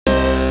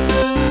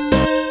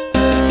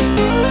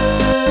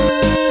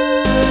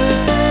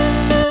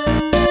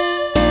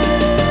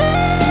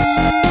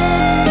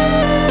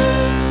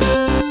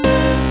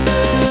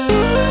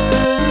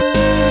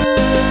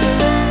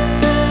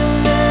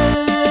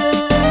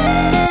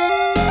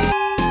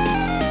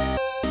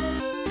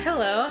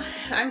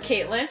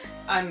Caitlin.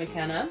 I'm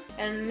McKenna.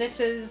 And this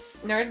is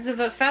Nerds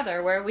of a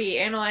Feather, where we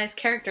analyze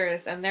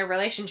characters and their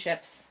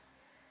relationships.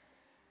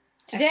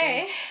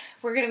 Today,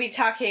 we're going to be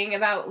talking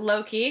about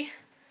Loki,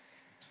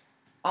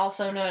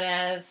 also known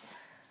as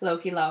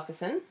Loki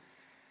Laufeyson,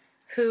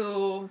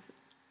 who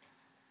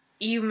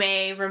you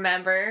may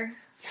remember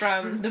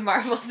from the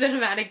Marvel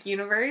Cinematic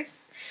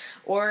Universe,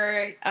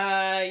 or,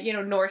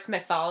 Norse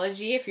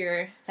mythology, if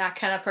you're that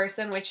kind of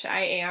person, which I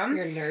am.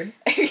 You're a nerd.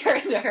 You're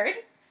a nerd,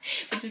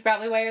 which is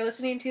probably why you're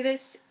listening to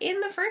this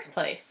in the first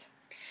place.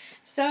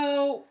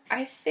 So,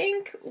 I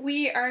think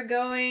we are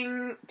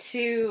going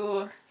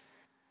to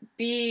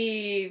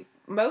be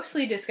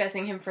mostly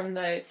discussing him from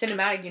the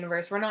cinematic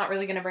universe. We're not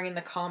really going to bring in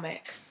the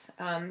comics,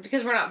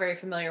 because we're not very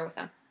familiar with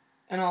them.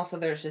 And also,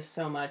 there's just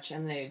so much,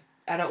 and I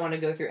don't want to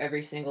go through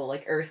every single,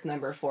 Earth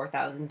number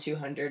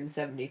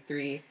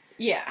 4,273.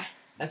 Yeah.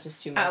 That's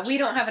just too much. We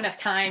don't have enough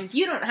time.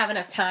 You don't have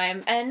enough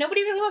time. And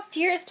nobody really wants to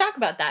hear us talk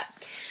about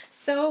that.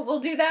 So we'll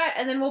do that,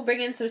 and then we'll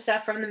bring in some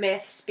stuff from the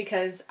myths,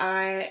 because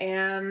I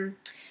am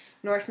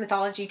Norse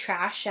mythology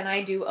trash, and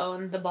I do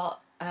own the book.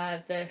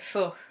 The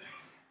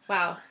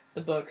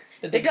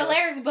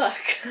Dolaire's book.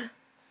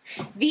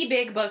 The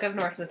big book of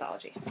Norse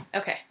mythology.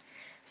 Okay.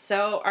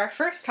 So our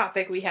first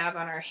topic we have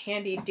on our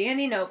handy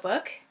dandy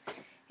notebook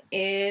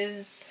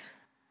is...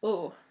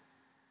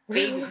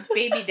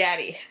 baby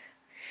daddy.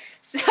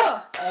 So,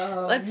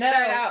 let's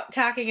start out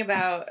talking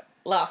about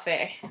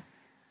Laufey.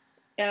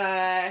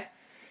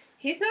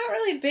 He's not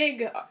really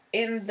big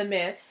in the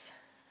myths.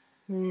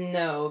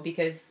 No,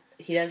 because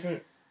he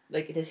doesn't...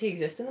 does he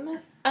exist in the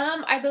myth?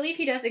 I believe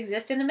he does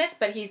exist in the myth,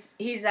 but he's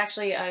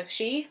actually a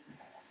she.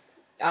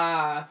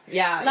 I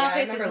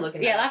remember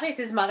looking at it. Laufey's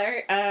his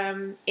mother.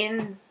 In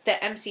the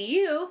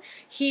MCU,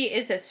 he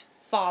is his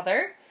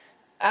father,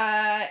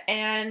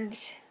 and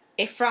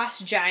a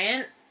frost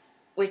giant,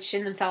 which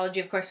in the mythology,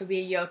 of course, would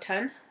be a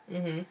Jotun.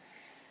 Mm-hmm.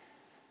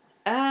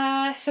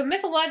 So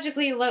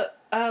mythologically,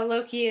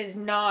 Loki is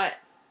not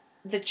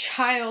the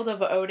child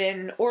of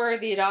Odin or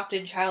the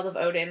adopted child of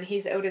Odin.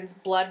 He's Odin's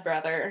blood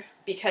brother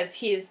because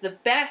he is the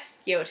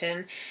best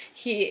Jotun.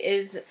 He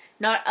is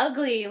not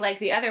ugly like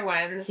the other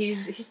ones.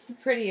 He's the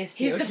prettiest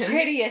Jotun. He's the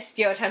prettiest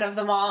Jotun of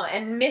them all,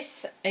 and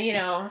Miss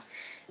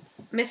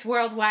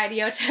Worldwide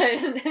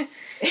Jotun.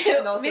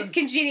 Miss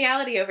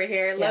Congeniality over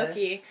here,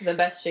 Loki. The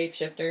best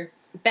shapeshifter.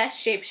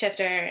 Best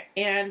shapeshifter,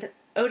 and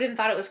Odin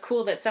thought it was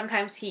cool that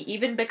sometimes he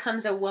even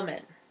becomes a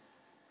woman.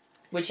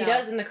 Which he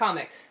does in the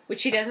comics. We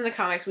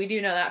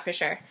do know that for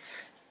sure.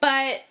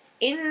 But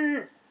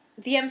in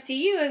the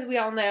MCU, as we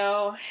all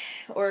know,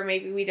 or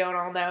maybe we don't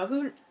all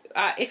know,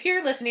 if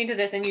you're listening to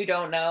this and you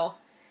don't know...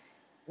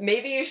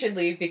 Maybe you should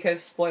leave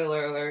because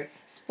spoiler alert.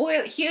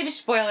 Huge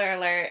spoiler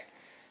alert.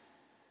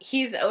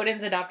 He's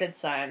Odin's adopted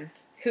son,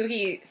 who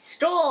he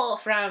stole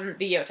from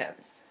the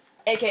Jotuns.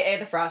 AKA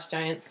the Frost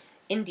Giants.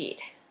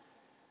 Indeed.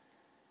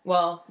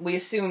 Well, we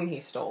assume he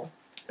stole.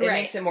 It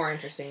makes it more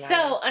interesting.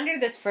 So, under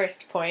this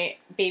first point,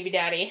 baby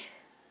daddy,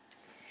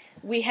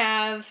 we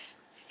have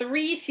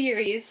 3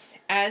 theories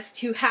as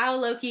to how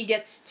Loki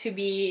gets to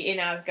be in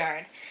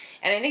Asgard.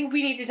 And I think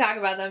we need to talk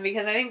about them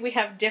because I think we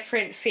have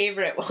different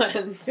favorite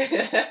ones.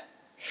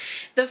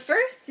 The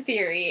first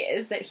theory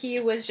is that he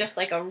was just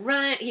like a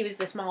runt. He was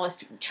the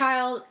smallest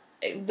child.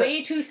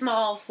 Way too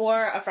small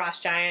for a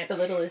frost giant. The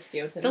littlest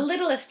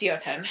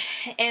Jotun.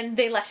 And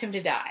they left him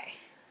to die.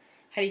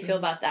 How do you feel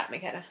about that,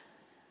 McKenna?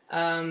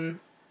 I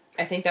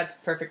think that's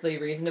perfectly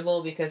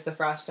reasonable because the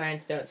frost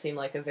giants don't seem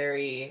like a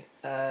very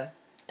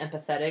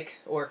empathetic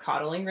or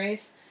coddling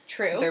race.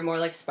 True. They're more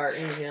like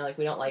Spartans, we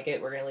don't like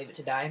it, we're going to leave it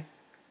to die.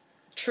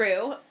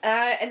 True.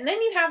 And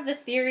then you have the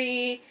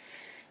theory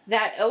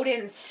that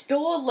Odin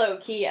stole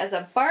Loki as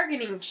a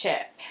bargaining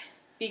chip.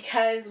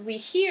 Because we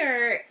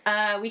hear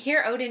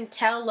Odin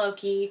tell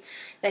Loki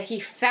that he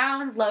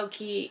found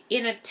Loki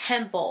in a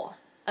temple,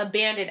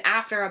 abandoned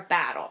after a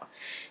battle.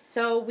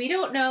 So we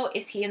don't know,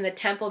 is he in the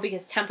temple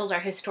because temples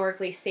are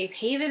historically safe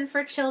haven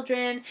for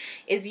children?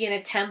 Is he in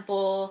a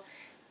temple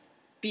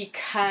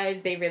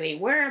because they really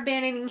were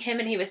abandoning him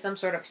and he was some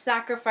sort of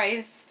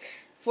sacrifice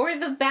for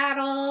the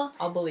battle?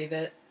 I'll believe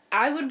it.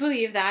 I would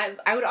believe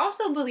that. I would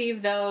also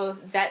believe, though,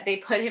 that they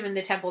put him in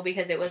the temple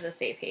because it was a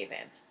safe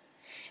haven.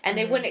 And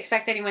they wouldn't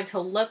expect anyone to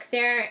look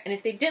there. And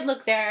if they did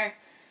look there,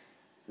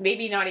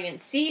 maybe not even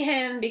see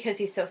him because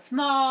he's so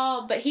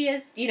small. But he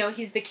is,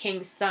 he's the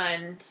king's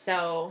son,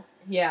 so...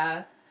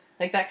 Yeah.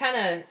 That kind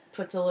of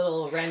puts a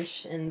little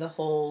wrench in the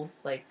whole,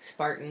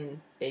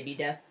 Spartan baby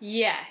death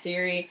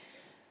theory.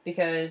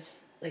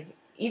 Because,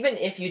 even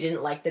if you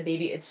didn't like the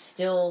baby, it's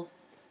still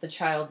the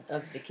child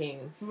of the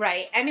king.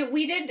 Right. And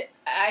we did,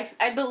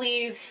 I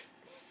believe,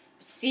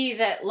 see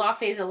that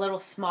Laufey's a little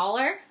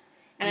smaller.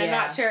 And I'm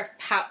not sure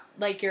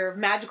if, your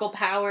magical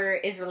power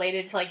is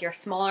related to, you're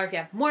smaller if you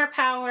have more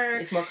power.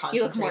 It's more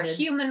concentrated. You look more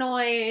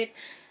humanoid.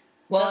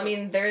 Well,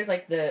 there's,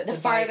 the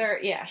farther,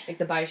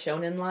 the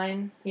Bishonen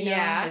line,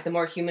 Yeah. the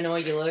more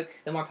humanoid you look,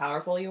 the more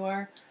powerful you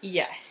are.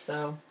 Yes.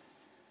 So.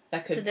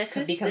 that could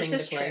be coming into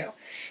play. True.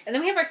 And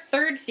then we have our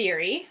third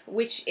theory,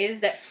 which is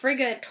that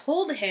Frigga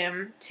told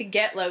him to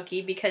get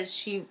Loki because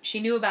she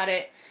knew about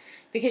it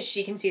because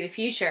she can see the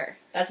future.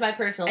 That's my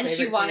personal favorite and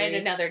she wanted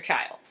theory. Another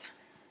child.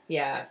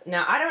 Yeah.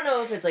 Now, I don't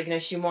know if it's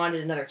like, she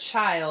wanted another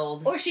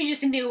child. Or she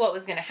just knew what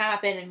was going to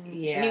happen and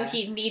knew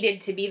he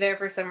needed to be there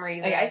for some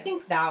reason. I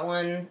think that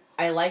one,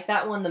 I like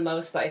that one the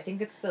most, but I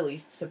think it's the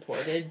least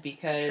supported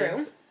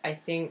because I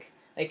think,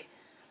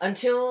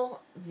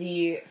 until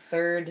the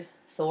third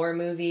Thor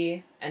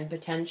movie and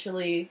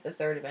potentially the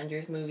third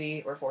Avengers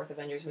movie or fourth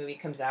Avengers movie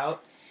comes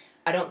out,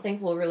 I don't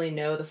think we'll really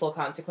know the full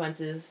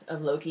consequences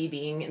of Loki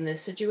being in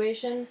this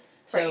situation.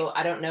 So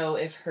I don't know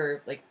if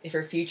her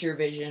future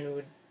vision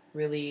would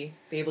really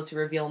be able to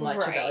reveal much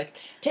about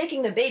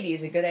taking the baby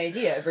is a good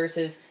idea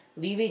versus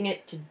leaving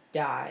it to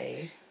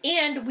die.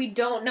 And we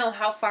don't know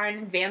how far in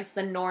advance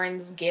the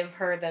Norns give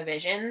her the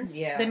visions.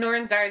 Yeah. The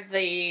Norns are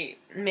the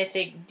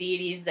mythic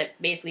deities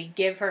that basically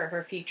give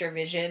her future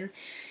vision.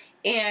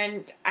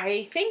 And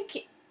I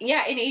think, in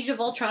Age of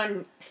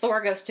Ultron,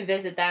 Thor goes to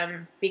visit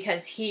them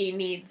because he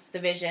needs the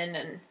vision,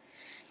 and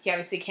he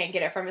obviously can't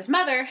get it from his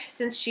mother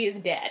since she is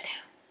dead.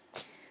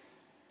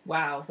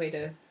 Wow, way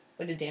to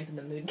dampen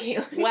the mood,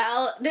 Caitlin.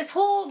 Well, this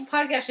whole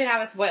podcast should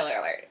have a spoiler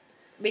alert.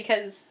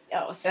 Because,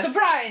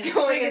 surprise!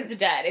 Frigga's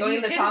dead. Going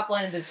in the top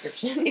line of the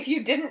description. If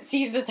you didn't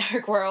see The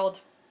Dark World,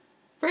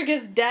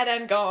 Frigga's dead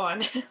and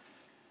gone.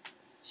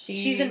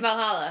 She's in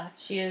Valhalla.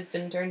 She has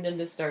been turned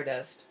into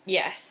stardust.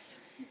 Yes.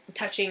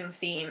 Touching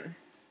scene.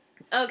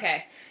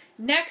 Okay.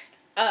 Next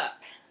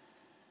up,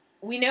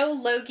 we know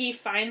Loki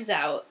finds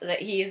out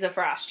that he's a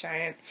frost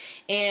giant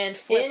and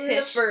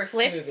flips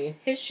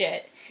his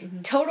shit.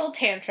 Mm-hmm. Total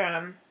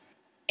tantrum.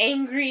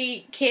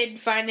 Angry kid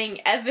finding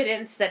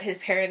evidence that his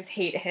parents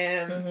hate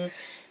him. Mm-hmm.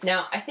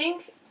 Now, I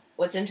think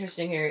what's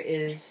interesting here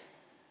is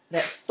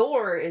that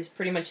Thor is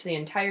pretty much the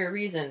entire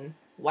reason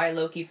why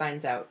Loki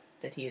finds out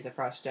that he is a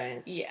frost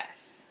giant.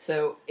 Yes.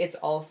 So, it's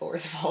all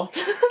Thor's fault.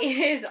 It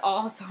is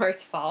all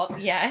Thor's fault,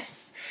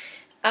 yes.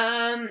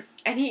 And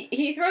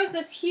he throws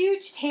this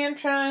huge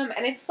tantrum,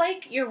 and it's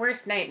like your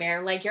worst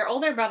nightmare. Like, your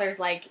older brother's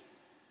like,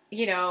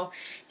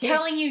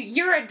 telling you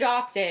you're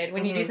adopted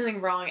when you do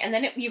something wrong, and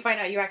then you find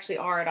out you actually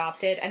are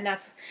adopted, and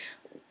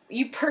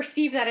you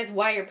perceive that as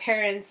why your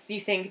parents, you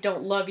think,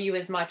 don't love you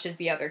as much as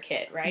the other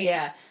kid, right?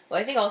 Yeah. Well,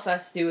 I think also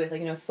has to do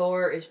with,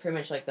 Thor is pretty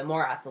much, the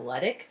more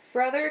athletic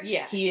brother.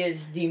 Yes. He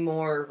is the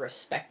more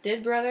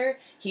respected brother.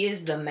 He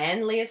is the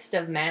manliest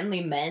of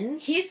manly men.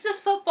 He's the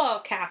football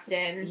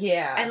captain.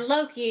 Yeah. And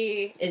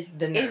Loki is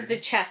the nerd. Is the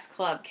chess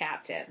club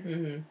captain.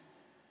 Mm-hmm.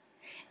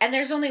 And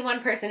there's only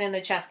one person in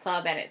the chess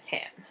club, and it's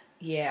him.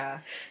 Yeah.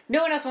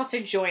 No one else wants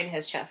to join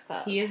his chess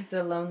club. He is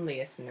the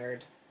loneliest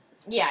nerd.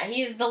 Yeah,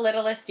 he's the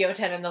littlest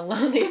Jotun and the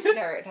loneliest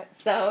nerd.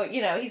 So,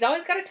 he's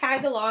always got to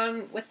tag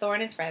along with Thor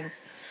and his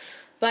friends.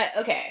 But,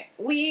 okay,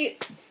 we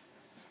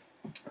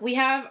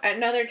have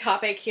another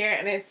topic here,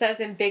 and it says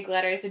in big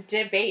letters,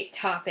 debate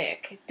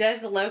topic.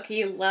 Does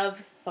Loki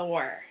love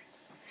Thor?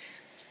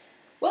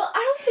 Well,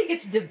 I don't think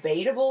it's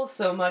debatable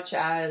so much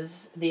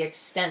as the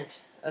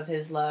extent of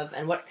his love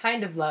and what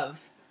kind of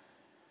love.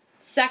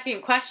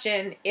 Second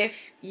question,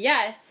 if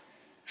yes,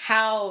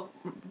 how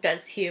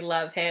does he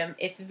love him?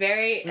 It's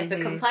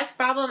a complex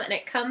problem, and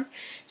it comes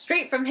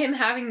straight from him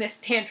having this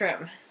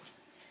tantrum.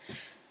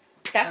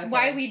 That's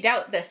why we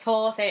doubt this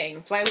whole thing.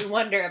 It's why we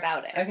wonder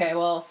about it. Okay,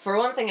 well, for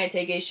one thing, I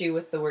take issue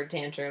with the word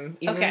tantrum.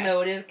 Even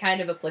though it is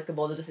kind of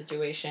applicable to the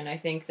situation, I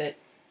think that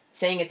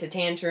saying it's a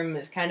tantrum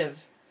is kind of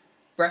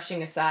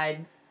brushing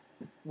aside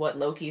what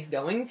Loki's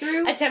going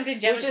through. Attempted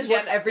genocide. Which is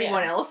what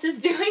everyone else is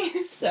doing.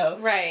 So,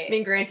 right. I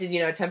mean, granted,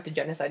 attempted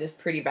genocide is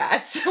pretty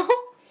bad, so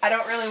I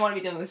don't really want to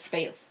be dealing with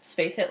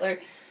space Hitler.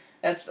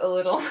 That's a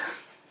little...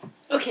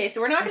 Okay,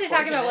 so we're not going to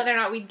talk about whether or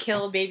not we'd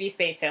kill baby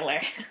space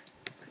Hitler.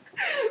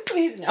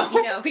 Please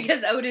no.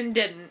 Because Odin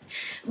didn't.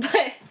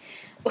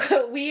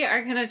 But we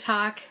are going to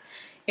talk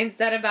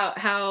instead about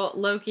how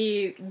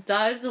Loki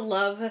does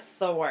love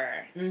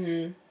Thor.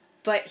 Mm-hmm.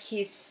 But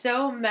he's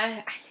so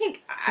I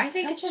think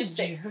it's just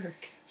a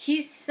jerk.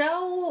 He's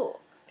so,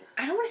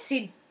 I don't want to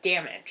say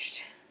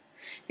damaged,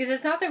 because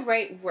it's not the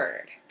right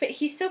word, but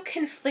he's so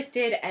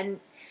conflicted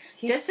and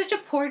does such a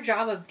poor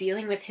job of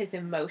dealing with his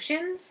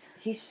emotions.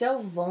 He's so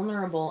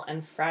vulnerable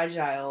and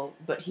fragile,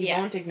 but he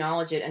won't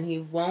acknowledge it, and he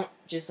won't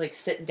just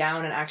sit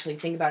down and actually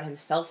think about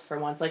himself for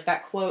once. Like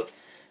that quote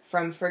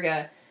from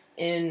Frigga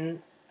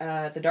in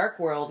The Dark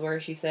World, where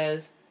she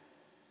says,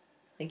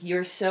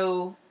 you're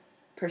so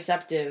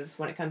perceptive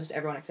when it comes to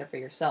everyone except for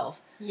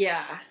yourself.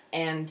 Yeah.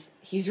 And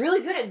he's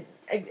really good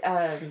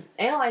at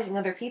analyzing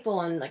other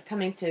people and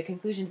coming to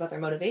conclusions about their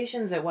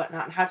motivations and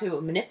whatnot and how to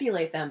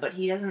manipulate them, but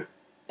he doesn't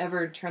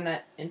ever turn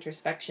that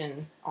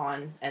introspection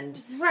on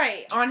and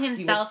on himself.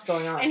 See what's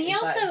going on and he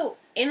inside. Also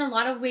in a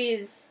lot of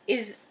ways,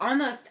 is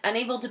almost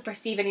unable to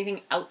perceive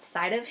anything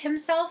outside of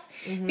himself.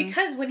 Mm-hmm.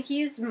 Because when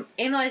he's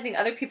analyzing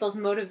other people's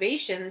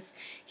motivations,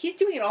 he's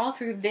doing it all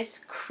through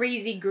this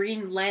crazy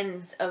green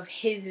lens of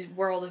his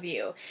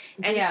worldview.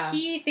 And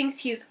he thinks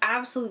he's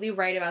absolutely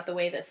right about the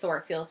way that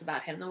Thor feels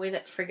about him, the way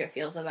that Frigga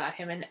feels about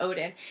him, and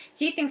Odin.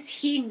 He thinks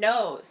he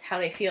knows how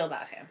they feel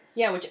about him.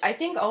 Yeah, which I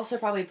think also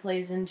probably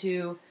plays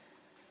into,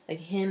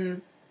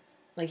 him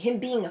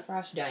being a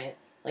frost giant.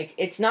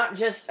 It's not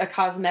just a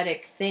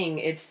cosmetic thing.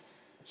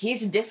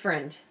 He's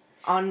different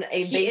on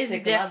a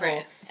basic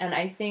level. And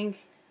I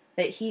think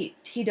that he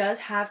does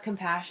have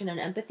compassion and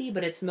empathy,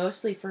 but it's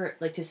mostly for,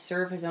 to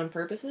serve his own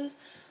purposes.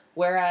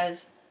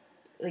 Whereas,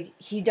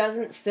 he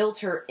doesn't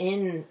filter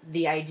in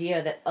the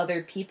idea that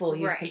other people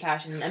use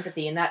compassion and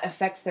empathy, and that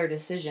affects their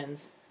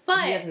decisions.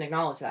 But he doesn't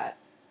acknowledge that.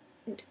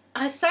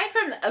 Aside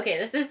from... Okay,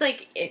 this is,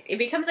 it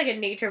becomes a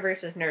nature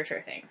versus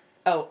nurture thing.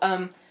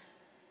 Oh,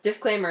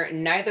 disclaimer,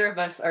 neither of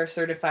us are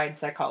certified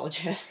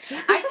psychologists.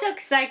 I took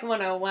Psych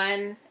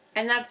 101,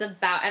 and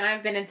and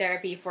I've been in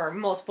therapy for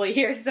multiple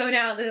years, so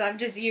now I'm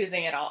just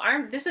using it all.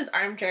 This is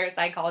armchair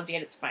psychology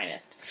at its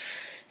finest.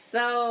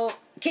 So,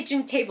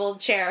 kitchen table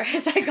chair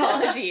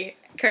psychology,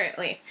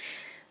 currently.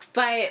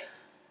 But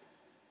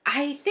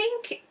I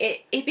think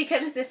it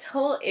becomes this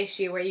whole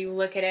issue where you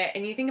look at it,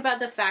 and you think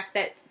about the fact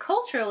that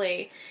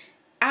culturally,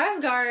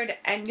 Asgard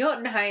and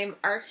Jotunheim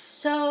are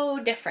so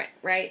different,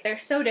 right? They're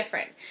so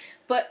different.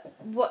 But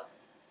what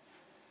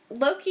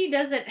Loki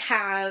doesn't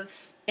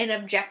have an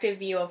objective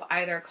view of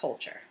either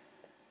culture.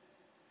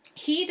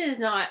 He does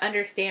not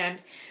understand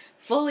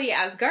fully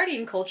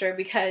Asgardian culture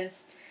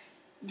because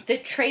the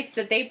traits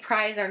that they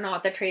prize are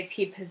not the traits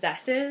he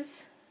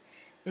possesses.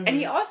 Mm-hmm. And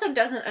he also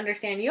doesn't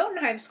understand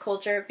Jotunheim's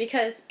culture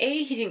because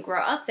A, he didn't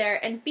grow up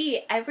there, and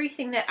B,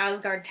 everything that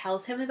Asgard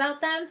tells him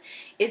about them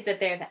is that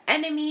they're the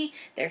enemy,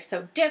 they're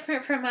so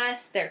different from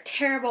us, they're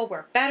terrible,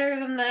 we're better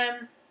than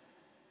them.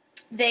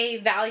 They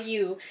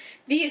value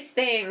these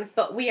things,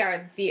 but we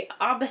are the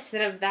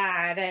opposite of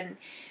that,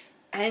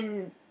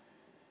 and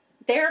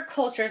their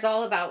culture is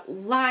all about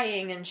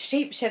lying and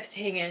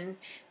shape-shifting and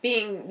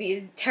being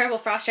these terrible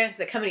frost giants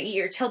that come and eat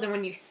your children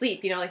when you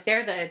sleep.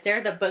 They're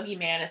the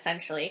boogeyman,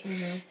 essentially.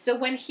 Mm-hmm. So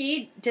when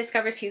he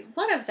discovers he's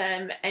one of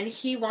them, and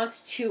he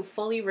wants to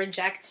fully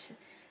reject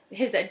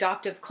his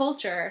adoptive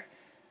culture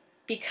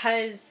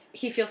because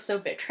he feels so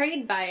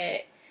betrayed by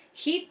it,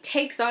 he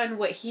takes on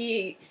what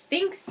he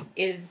thinks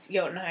is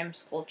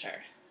Jotunheim's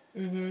culture.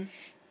 Mm-hmm.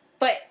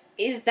 But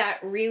is that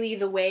really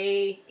the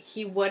way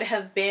he would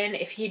have been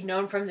if he'd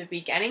known from the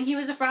beginning he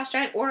was a frost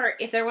giant? Or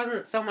if there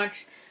wasn't so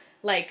much,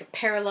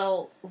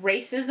 parallel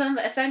racism,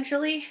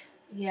 essentially?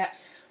 Yeah.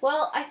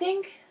 Well, I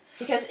think,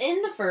 because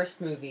in the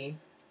first movie,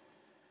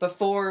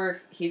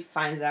 before he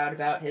finds out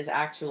about his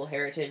actual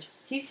heritage,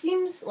 he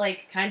seems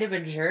like kind of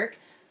a jerk,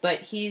 but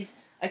he's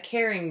a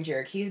caring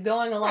jerk. He's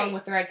going along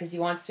with the ride because he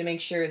wants to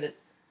make sure that,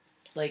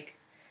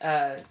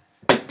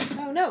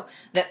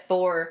 that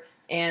Thor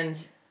and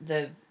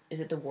is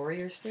it the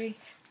Warriors 3?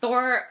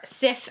 Thor,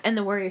 Sif, and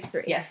the Warriors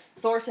 3. Yes,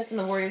 Thor, Sif, and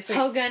the Warriors 3.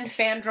 Hogun,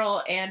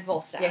 Fandral, and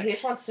Volstagg. Yeah, he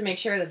just wants to make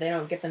sure that they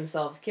don't get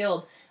themselves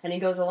killed, and he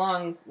goes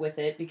along with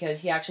it because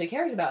he actually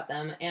cares about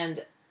them,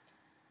 and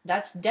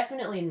that's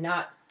definitely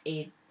not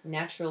a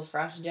natural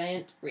frost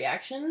giant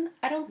reaction,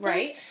 I don't think.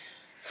 Right.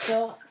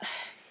 So,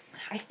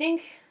 I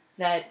think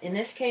that in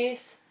this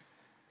case,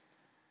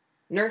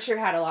 nurture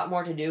had a lot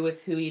more to do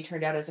with who he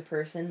turned out as a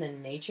person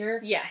than nature.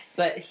 Yes.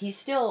 But he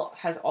still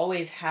has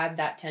always had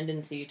that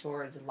tendency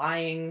towards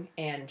lying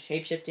and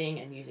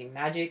shapeshifting and using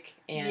magic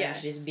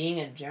and just being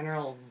a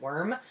general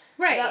worm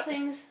about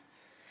things.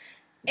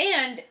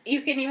 And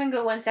you can even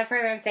go one step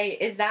further and say,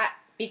 is that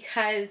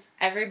because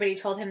everybody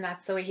told him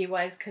that's the way he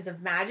was because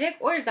of magic?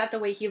 Or is that the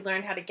way he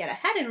learned how to get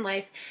ahead in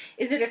life?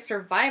 Is it a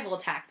survival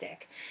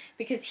tactic?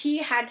 Because he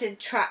had to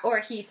try, or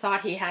he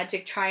thought he had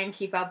to try and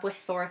keep up with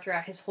Thor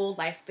throughout his whole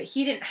life, but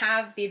he didn't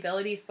have the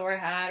abilities Thor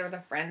had or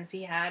the friends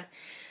he had.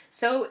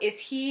 So is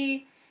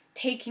he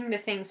taking the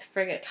things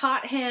Frigga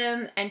taught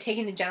him and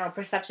taking the general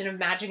perception of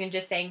magic and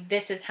just saying,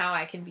 this is how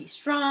I can be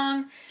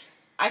strong,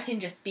 I can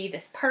just be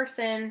this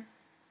person?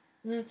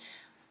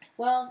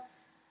 Well...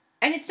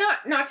 And it's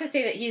not to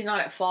say that he's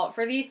not at fault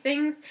for these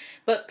things,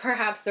 but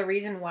perhaps the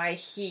reason why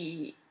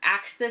he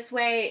acts this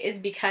way is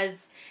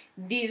because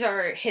these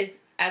are his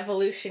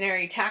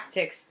evolutionary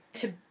tactics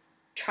to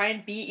try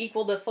and be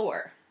equal to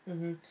Thor.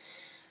 Mm-hmm.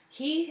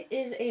 He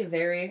is a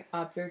very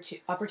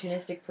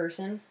opportunistic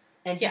person,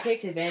 and he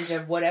takes advantage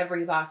of whatever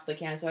he possibly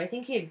can. So I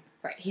think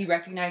he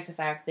recognized the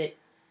fact that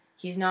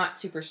he's not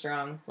super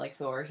strong like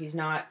Thor. He's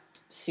not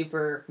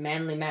super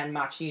manly man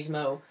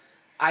machismo.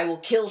 I will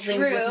kill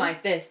things with my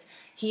fist.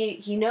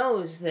 He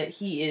knows that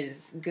he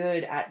is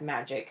good at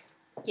magic.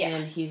 Yeah.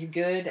 And he's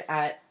good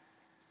at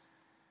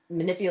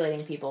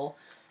manipulating people.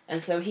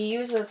 And so he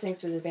uses those things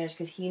to his advantage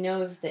because he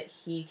knows that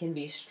he can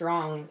be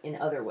strong in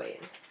other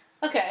ways.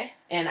 Okay.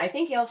 And I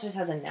think he also just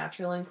has a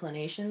natural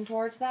inclination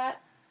towards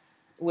that,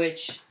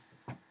 which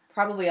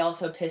probably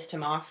also pissed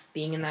him off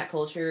being in that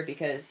culture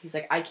because he's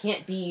like, I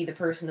can't be the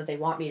person that they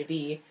want me to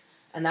be.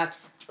 And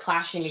that's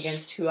clashing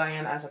against who I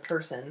am as a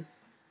person.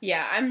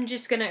 Yeah, I'm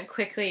just gonna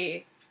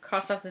quickly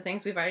cross off the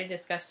things we've already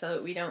discussed so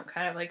that we don't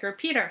kind of like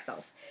repeat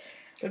ourselves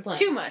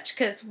too much,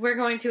 because we're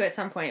going to at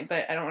some point,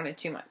 but I don't want it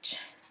too much.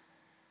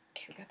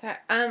 Okay, we got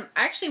that. I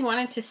actually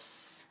wanted to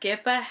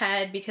skip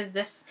ahead because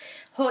this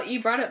whole,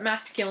 you brought up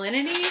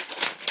masculinity.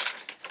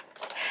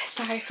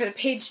 Sorry for the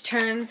page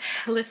turns,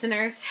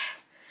 listeners.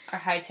 Our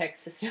high-tech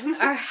system.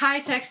 Our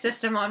high-tech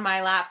system on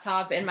my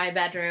laptop in my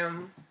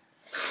bedroom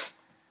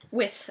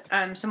with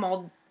some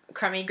old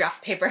crummy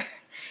graph paper.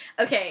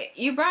 Okay,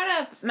 you brought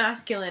up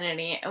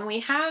masculinity, and we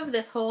have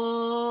this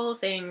whole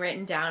thing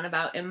written down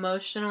about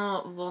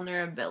emotional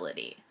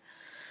vulnerability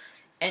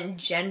and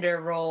gender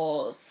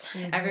roles.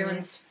 Mm-hmm.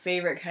 Everyone's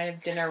favorite kind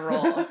of dinner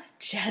roll.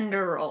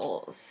 Gender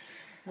roles.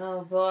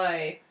 Oh,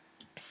 boy.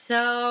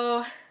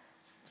 So,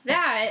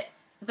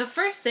 the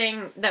first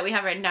thing that we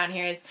have written down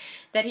here is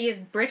that he is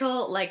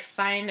brittle like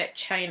fine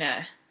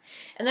china.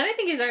 And that I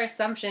think is our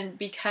assumption,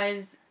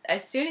 because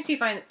as soon as he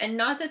finds, and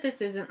not that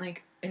this isn't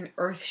like an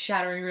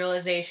earth-shattering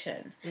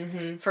realization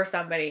for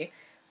somebody,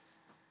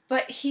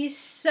 but he's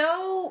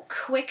so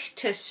quick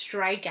to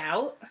strike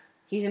out.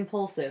 He's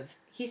impulsive.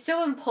 He's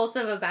so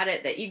impulsive about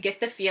it that you get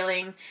the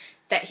feeling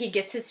that he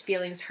gets his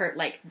feelings hurt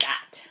like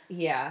that.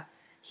 Yeah.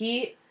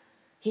 He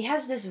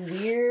has this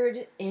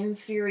weird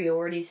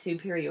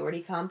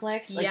inferiority-superiority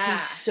complex. Like,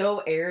 he's so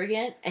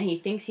arrogant, and he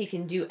thinks he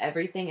can do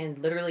everything and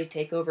literally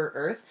take over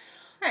Earth.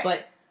 Right.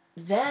 But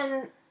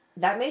then,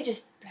 that may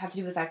just have to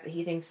do with the fact that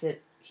he thinks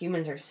that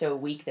humans are so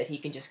weak that he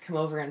can just come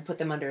over and put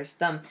them under his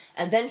thumb.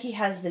 And then he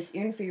has this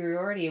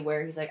inferiority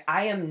where he's like,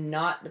 I am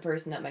not the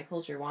person that my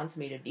culture wants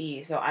me to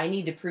be, so I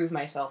need to prove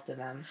myself to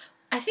them.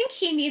 I think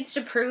he needs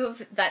to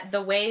prove that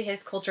the way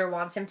his culture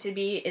wants him to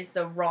be is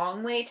the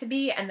wrong way to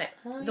be, and that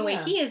the way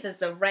he is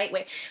the right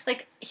way.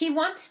 Like, he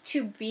wants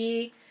to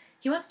beat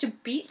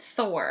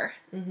Thor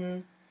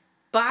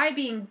by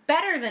being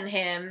better than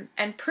him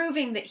and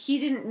proving that he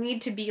didn't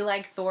need to be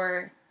like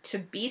Thor to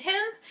beat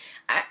him.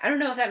 I don't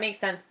know if that makes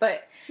sense,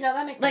 but no,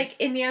 that makes sense. Like,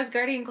 in the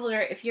Asgardian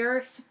culture, if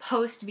you're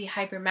supposed to be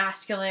hyper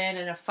masculine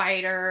and a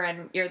fighter,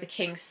 and you're the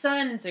king's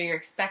son, and so you're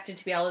expected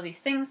to be all of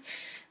these things,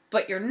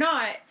 but you're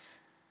not,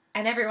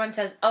 and everyone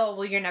says, oh,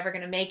 well, you're never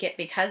going to make it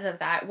because of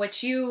that,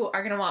 what you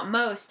are going to want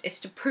most is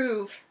to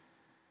prove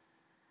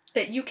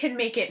that you can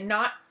make it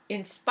not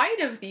in spite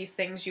of these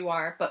things you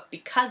are, but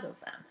because of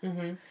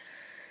them.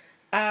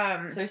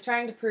 So he's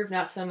trying to prove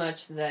not so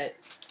much that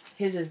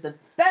his is the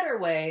better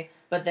way,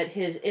 but that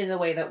his is a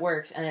way that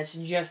works, and it's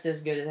just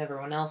as good as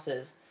everyone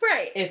else's.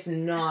 Right. If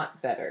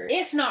not better.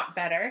 If not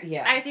better.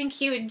 Yeah. I think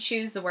he would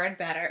choose the word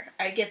better.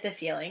 I get the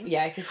feeling.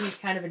 Yeah, because he's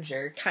kind of a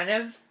jerk. Kind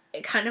of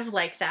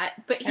like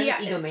that. But kind of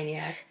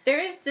egomaniac.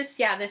 There is this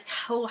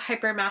whole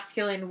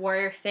hyper-masculine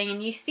warrior thing,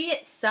 and you see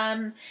it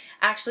some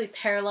actually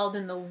paralleled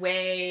in the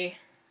way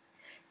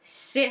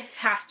Sif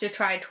has to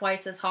try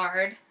twice as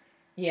hard.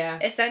 Yeah.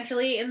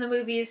 Essentially, in the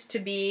movies, to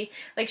be,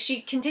 like, she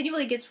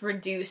continually gets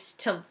reduced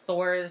to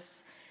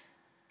Thor's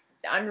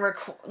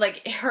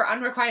her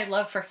unrequited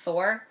love for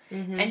Thor,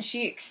 and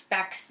she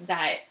expects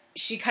that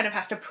she kind of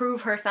has to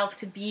prove herself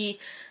to be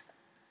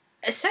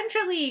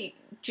essentially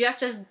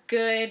just as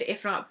good,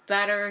 if not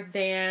better,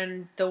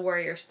 than the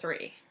Warriors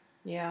 3.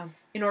 Yeah.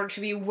 In order to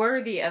be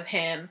worthy of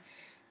him.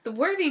 The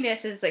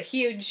worthiness is a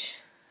huge,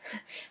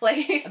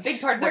 like, a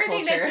big part of the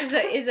culture.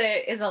 Worthiness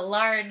is a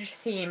large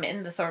theme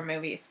in the Thor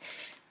movies.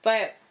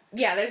 But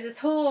yeah, there's this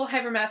whole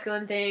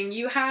hypermasculine thing.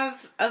 You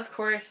have, of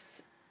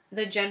course,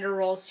 the gender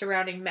roles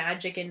surrounding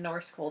magic in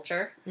Norse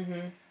culture.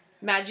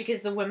 Magic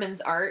is the women's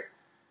art.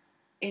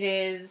 It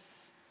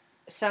is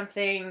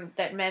something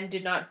that men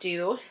did not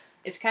do.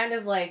 It's kind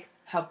of like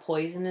how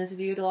poison is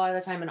viewed a lot of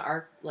the time in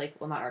our, like,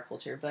 well, not our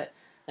culture, but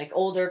like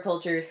older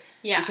cultures.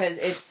 Yeah. Because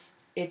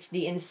it's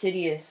the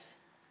insidious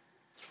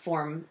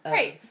form of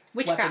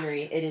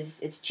weaponry.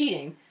 It's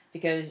cheating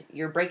because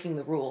you're breaking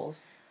the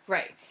rules.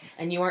 Right.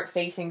 And you aren't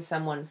facing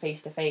someone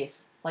face to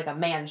face like a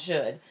man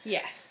should.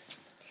 Yes.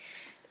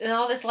 And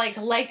all this like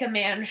a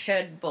man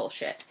should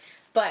bullshit.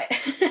 But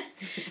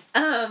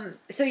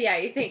so yeah,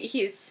 you think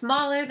he's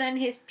smaller than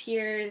his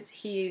peers,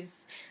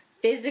 he's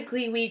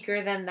physically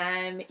weaker than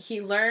them,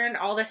 he learned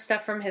all this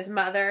stuff from his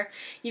mother.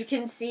 You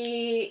can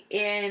see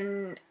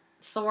in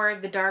Thor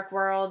the Dark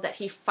World that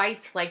he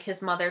fights like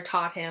his mother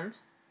taught him.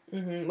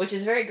 Which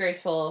is very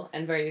graceful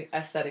and very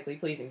aesthetically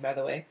pleasing, by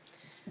the way.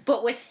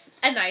 But with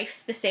a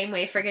knife, the same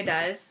way Frigga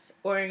does,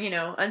 or,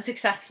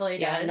 unsuccessfully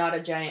does. Yeah, not a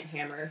giant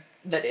hammer,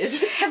 that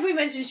is. Have we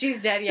mentioned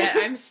she's dead yet?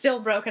 I'm still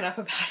broken up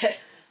about it.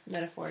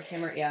 Metaphoric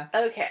hammer, yeah.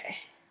 Okay.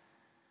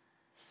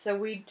 So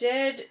we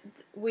did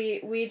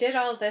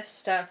all this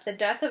stuff. The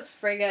death of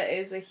Frigga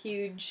is a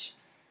huge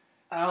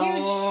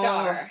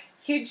star.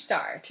 Huge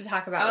star to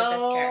talk about with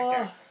this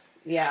character.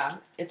 Yeah,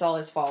 it's all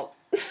his fault.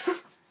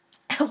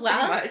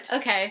 Well,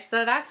 okay,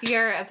 so that's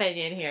your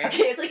opinion here.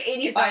 Okay, it's like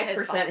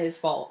 85% his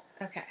fault.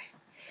 Okay.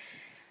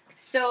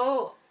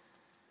 So,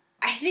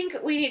 I think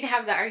we need to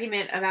have the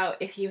argument about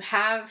if you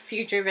have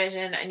future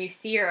vision and you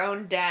see your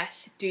own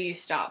death, do you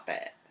stop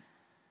it?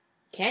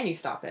 Can you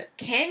stop it?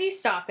 Can you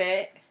stop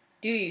it?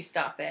 Do you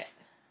stop it?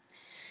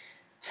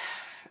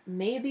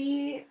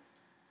 Maybe...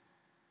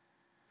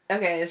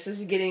 Okay, this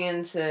is getting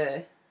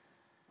into,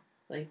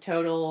 like,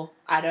 total,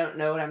 I don't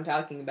know what I'm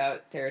talking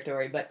about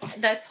territory, but...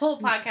 This whole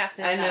podcast is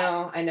I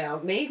know.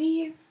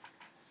 Maybe...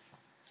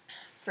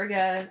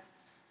 Forget...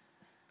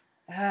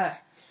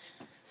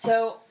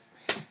 So,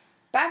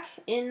 back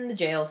in the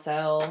jail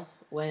cell,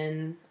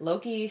 when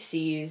Loki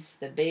sees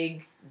the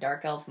big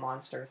dark elf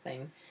monster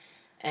thing,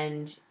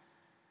 and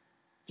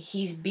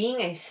he's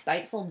being a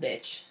spiteful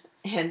bitch,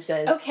 and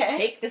says,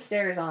 take the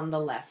stairs on the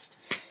left.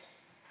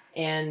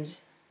 And...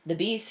 the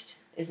beast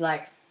is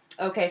like,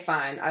 okay,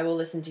 fine, I will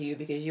listen to you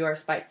because you are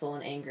spiteful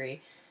and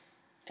angry.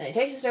 And he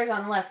takes the stairs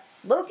on the left.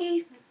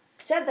 Loki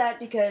said that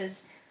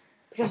because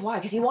why?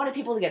 Because he wanted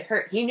people to get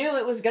hurt. He knew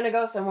it was going to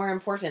go somewhere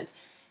important.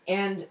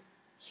 And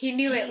he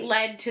knew it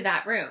led to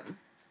that room.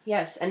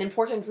 Yes, an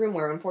important room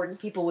where important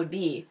people would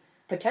be.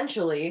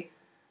 Potentially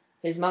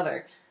his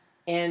mother.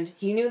 And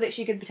he knew that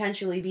she could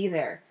potentially be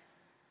there.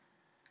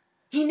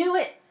 He knew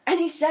it! And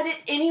he said it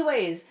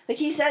anyways. Like,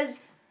 he says...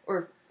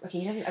 or... okay,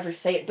 he doesn't ever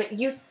say it, but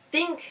you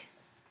think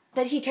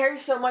that he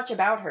cares so much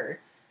about her.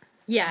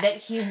 Yes. That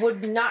he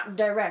would not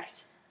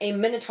direct a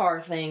Minotaur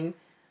thing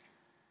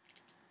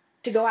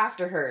to go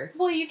after her.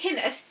 Well, you can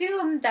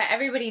assume that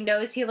everybody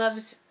knows he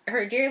loves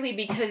her dearly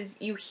because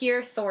you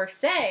hear Thor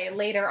say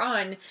later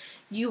on,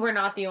 you were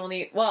not the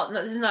only... well,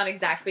 no, this is not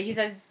exact, but he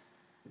says,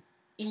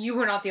 you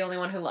were not the only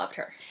one who loved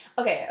her.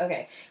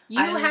 Okay.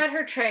 You had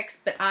her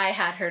tricks, but I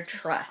had her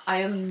trust. I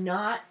am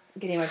not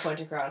getting my point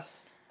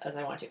across... as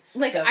I want to.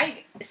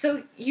 Like,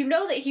 so you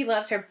know that he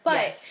loves her, but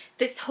yes.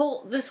 this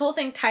whole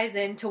thing ties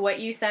into what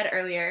you said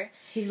earlier.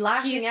 He's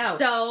lashing out. He's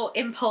so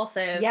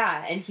impulsive.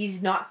 Yeah, and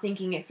he's not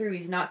thinking it through.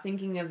 He's not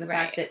thinking of the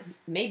fact that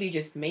maybe,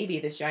 just maybe,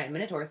 this giant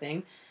Minotaur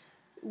thing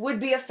would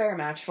be a fair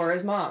match for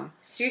his mom.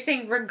 So you're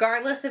saying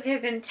regardless of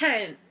his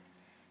intent,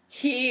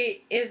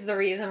 he is the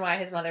reason why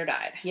his mother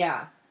died.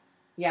 Yeah,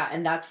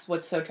 and that's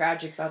what's so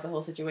tragic about the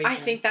whole situation. I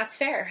think that's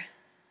fair.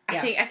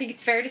 Yeah. I think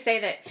it's fair to say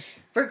that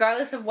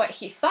regardless of what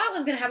he thought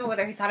was going to happen,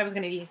 whether he thought it was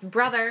going to be his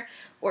brother,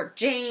 or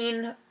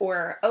Jane,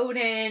 or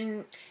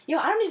Odin... I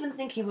don't even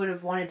think he would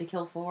have wanted to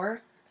kill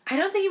Thor. I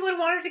don't think he would have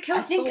wanted to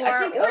kill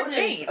Thor or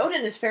Jane.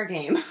 Odin is fair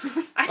game.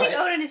 I think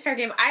Odin is fair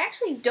game. I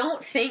actually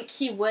don't think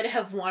he would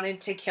have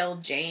wanted to kill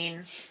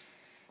Jane.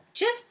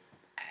 Just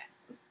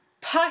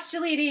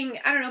postulating,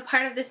 I don't know,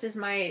 part of this is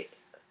my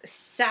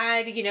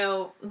sad,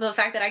 the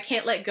fact that I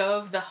can't let go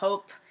of the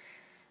hope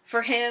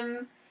for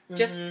him.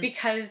 Just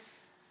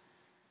because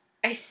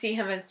I see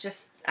him as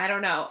just, I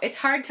don't know. It's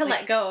hard to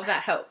let go of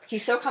that hope.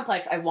 He's so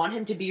complex. I want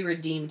him to be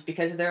redeemed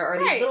because there are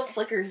these little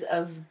flickers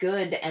of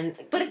good and...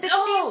 but at the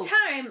same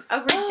time,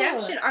 a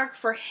redemption arc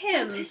for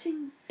him...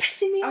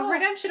 pissing me off. A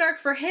redemption arc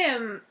for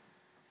him...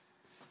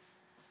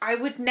 I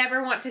would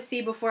never want to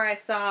see before I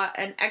saw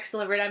an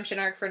excellent redemption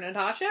arc for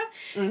Natasha.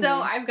 Mm-hmm.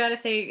 So I've got to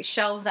say,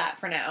 shelve that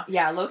for now.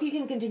 Yeah, Loki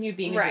can continue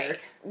being a jerk.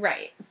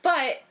 Right.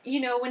 But,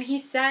 when he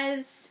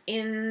says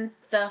in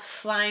the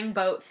flying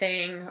boat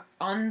thing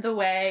on the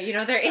way,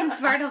 they're in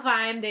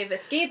Svartalfheim, they've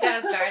escaped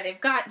Asgard,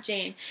 they've got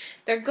Jane,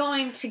 they're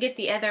going to get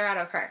the ether out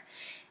of her.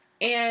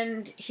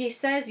 And he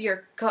says, you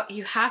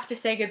have to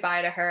say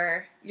goodbye to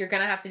her, you're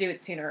going to have to do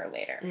it sooner or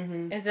later,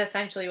 is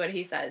essentially what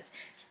he says.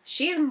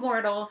 She's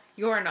mortal,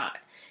 you're not.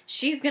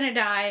 She's gonna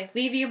die,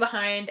 leave you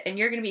behind, and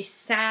you're gonna be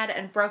sad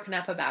and broken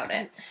up about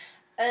it.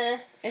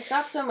 It's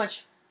not so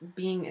much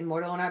being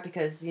immortal or not,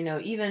 because,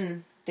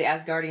 even the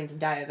Asgardians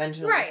die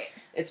eventually. Right.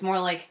 It's more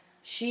like,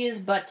 she is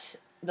but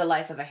the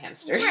life of a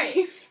hamster.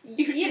 Right.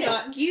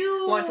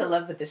 you want to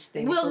live with this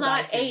thing. Will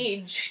not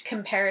age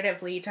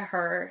comparatively to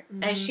her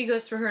as she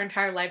goes through her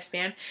entire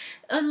lifespan,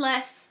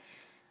 unless...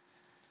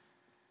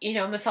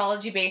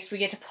 mythology-based, we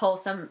get to pull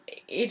some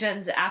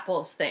Eden's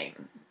apples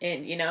thing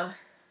in,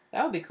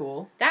 That would be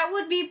cool. That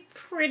would be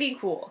pretty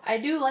cool. I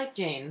do like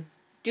Jane.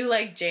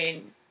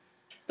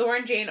 Thor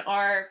and Jane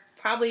are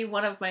probably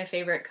one of my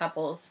favorite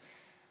couples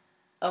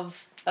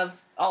of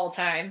all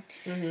time.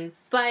 Mm-hmm.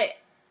 But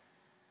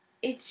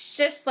it's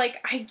just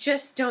I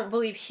just don't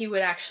believe he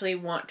would actually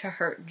want to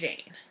hurt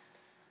Jane.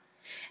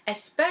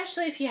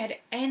 Especially if he had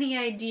any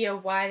idea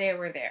why they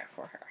were there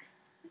for her.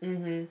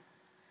 Mm-hmm.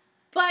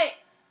 But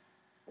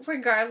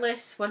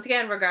regardless of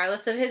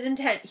his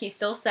intent, he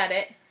still said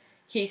it.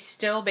 He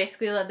still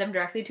basically led them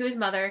directly to his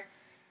mother.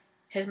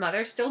 His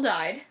mother still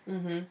died.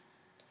 Mm-hmm.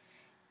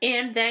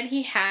 And then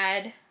he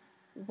had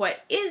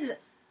what is...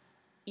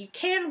 You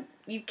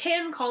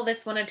can call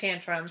this one a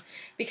tantrum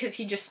because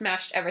he just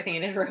smashed everything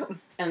in his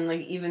room. And,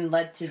 even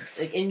led to,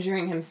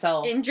 injuring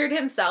himself. Injured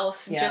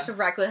himself, just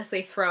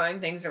recklessly throwing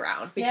things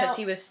around because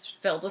he was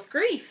filled with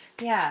grief.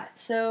 Yeah,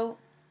 so,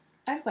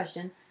 I have a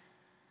question.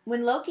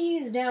 When Loki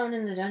is down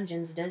in the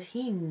dungeons, does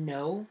he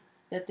know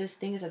that this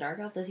thing is a Dark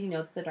Elf? Does he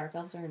know that the Dark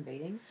Elves are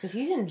invading? Because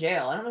he's in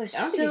jail. I don't think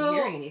he's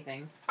hearing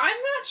anything. I'm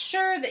not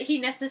sure that he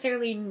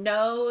necessarily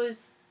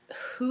knows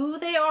who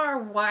they are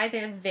or why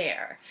they're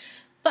there.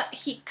 But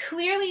he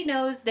clearly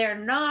knows they're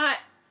not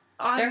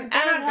on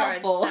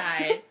Asgard's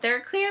side. They're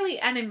clearly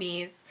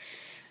enemies.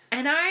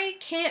 And I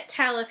can't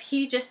tell if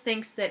he just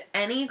thinks that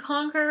any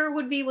conqueror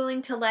would be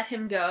willing to let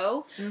him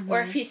go,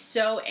 or if he's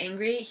so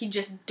angry, he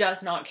just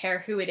does not care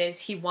who it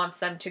is. He wants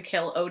them to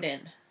kill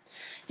Odin.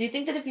 Do you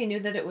think that if he knew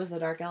that it was the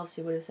Dark Elves,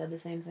 he would have said the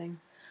same thing?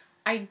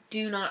 I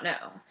do not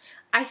know.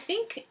 I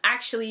think,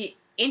 actually,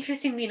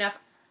 interestingly enough,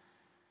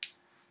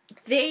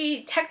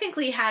 they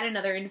technically had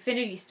another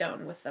Infinity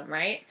Stone with them,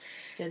 right?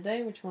 Did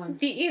they? Which one?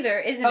 The Aether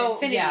is an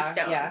Infinity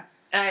Stone. Yeah.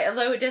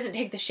 Although it doesn't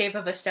take the shape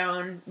of a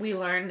stone, we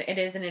learn it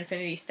is an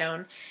Infinity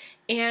Stone.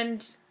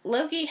 And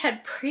Loki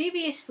had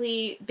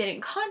previously been in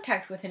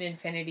contact with an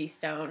Infinity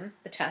Stone,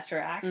 the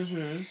Tesseract.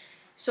 Mm-hmm.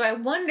 So I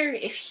wonder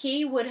if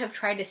he would have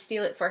tried to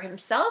steal it for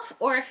himself,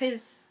 or if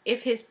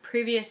his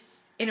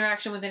previous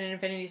interaction with an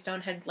Infinity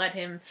Stone had led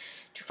him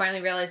to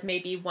finally realize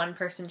maybe one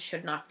person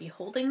should not be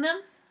holding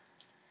them.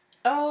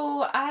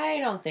 Oh, I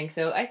don't think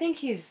so. I think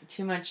he's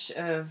too much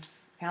of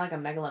kind of like a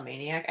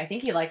megalomaniac. I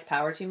think he likes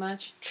power too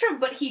much. True,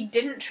 but he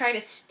didn't try to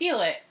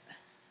steal it.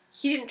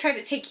 He didn't try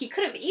to take... He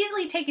could have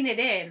easily taken it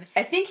in.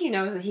 I think he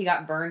knows that he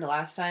got burned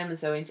last time, and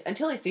so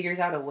until he figures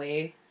out a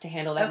way to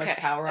handle that much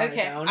power on his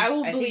own, I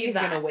think he's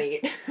going to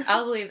wait.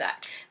 I'll believe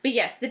that. But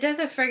yes, the death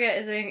of Frigga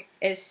is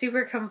a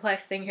super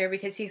complex thing here,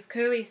 because he's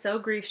clearly so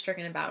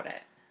grief-stricken about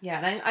it. Yeah,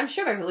 and I'm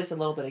sure there's at least a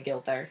little bit of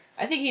guilt there.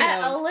 I think he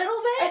knows. A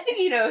little bit? I think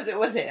he knows it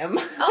was him.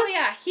 Oh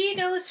yeah, he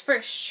knows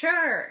for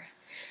sure.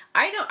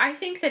 I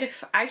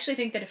actually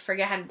think that if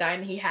Frigga hadn't died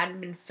and he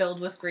hadn't been filled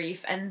with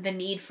grief and the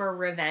need for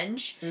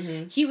revenge,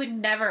 he would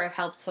never have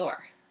helped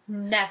Thor.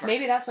 Never.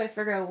 Maybe that's why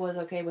Frigga was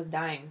okay with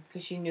dying,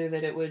 because she knew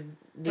that it would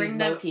bring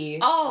Loki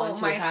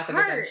onto a path of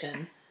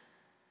redemption.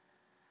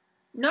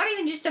 Not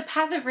even just a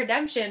path of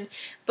redemption,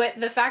 but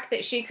the fact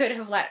that she could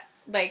have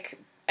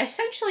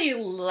essentially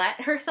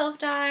let herself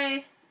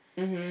die.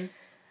 Mm-hmm.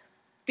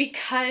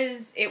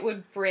 Because it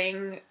would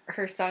bring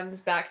her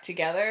sons back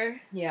together.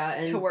 Yeah,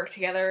 and to work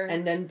together.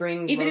 And then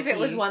bring even Loki, if it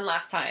was one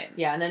last time.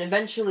 Yeah, and then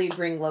eventually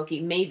bring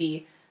Loki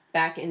maybe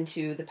back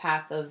into the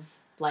path of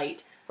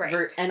light.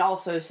 Right. And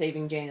also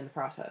saving Jane in the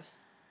process.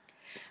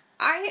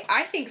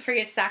 I think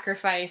Frigga's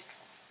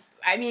sacrifice,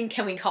 I mean,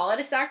 can we call it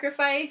a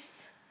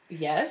sacrifice?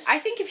 Yes. I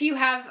think if you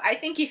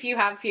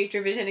have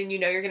future vision and you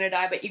know you're going to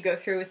die, but you go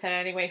through with it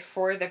anyway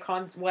for the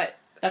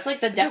That's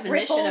like the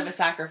definition of a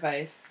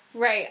sacrifice.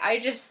 Right,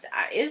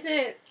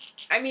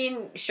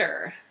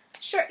 sure.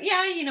 Sure,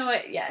 yeah, you know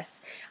what,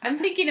 yes. I'm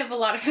thinking of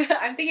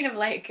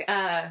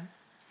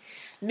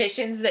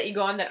missions that you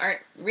go on that aren't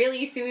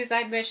really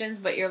suicide missions,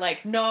 but you're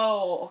like,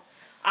 no,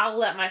 I'll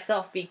let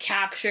myself be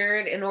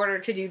captured in order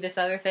to do this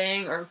other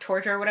thing, or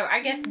torture, or whatever. I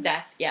guess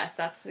death, yes,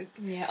 that's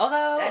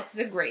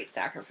a great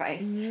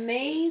sacrifice.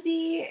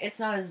 Maybe it's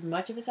not as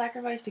much of a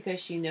sacrifice because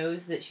she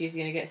knows that she's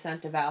going to get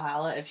sent to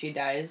Valhalla if she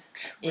dies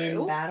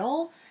in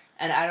battle.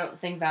 And I don't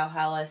think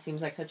Valhalla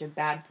seems like such a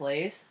bad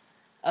place,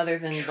 other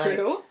than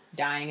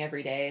dying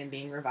every day and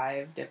being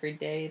revived every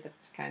day.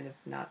 That's kind of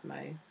not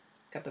my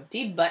cup of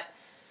tea, but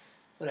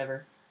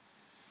whatever.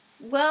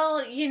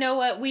 Well, you know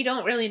what? We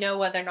don't really know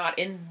whether or not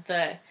in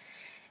the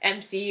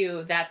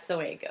MCU that's the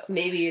way it goes.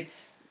 Maybe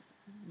it's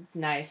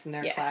nice and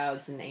there are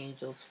clouds and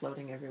angels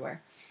floating everywhere.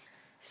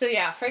 So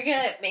yeah,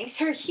 Frigga makes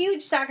her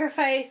huge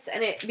sacrifice,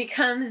 and it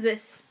becomes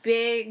this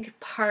big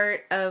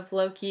part of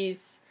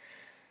Loki's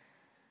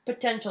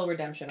potential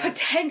redemption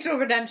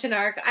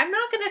arc. I'm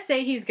not going to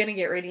say he's going to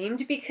get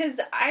redeemed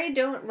because I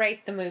don't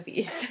write the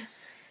movies.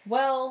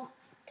 Well,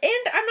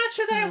 and I'm not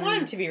sure that I want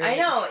him to be redeemed.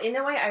 I know. In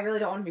a way, I really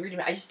don't want him to be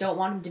redeemed. I just don't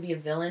want him to be a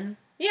villain.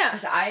 Yeah.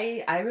 Because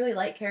I really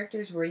like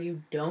characters where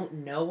you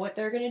don't know what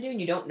they're going to do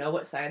and you don't know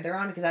what side they're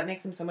on, because that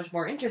makes them so much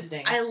more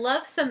interesting. I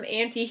love some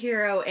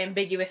anti-hero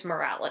ambiguous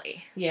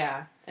morality.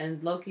 Yeah.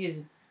 And Loki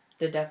is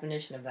the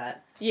definition of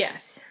that.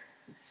 Yes.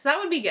 So that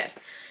would be good.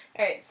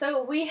 Alright,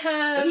 so we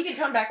have... But he could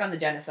tone back on the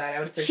genocide. I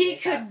would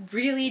appreciate that. He could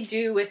really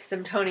do with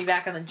some toning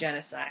back on the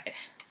genocide.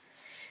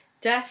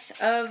 Death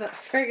of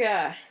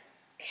Frigga.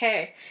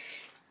 Okay.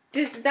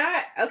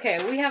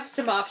 Okay, we have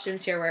some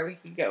options here where we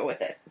could go with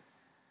this.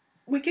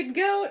 We could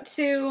go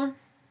to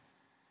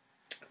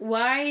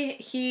why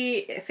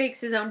he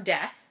fakes his own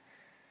death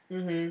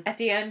at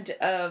the end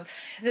of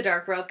The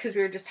Dark World, because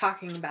we were just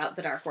talking about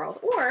The Dark World.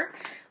 Or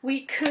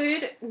we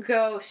could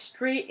go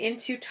straight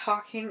into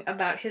talking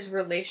about his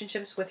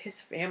relationships with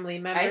his family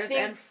members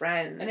and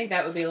friends. I think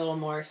that would be a little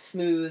more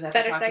smooth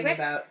after talking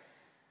about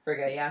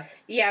Frigga, yeah.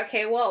 Yeah,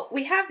 okay, well,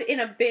 we have in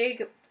a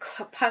big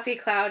puffy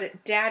cloud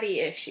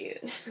daddy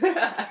issues.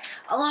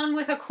 Along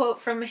with a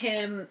quote from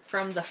him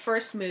from the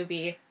first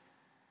movie.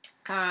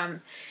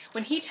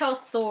 When he tells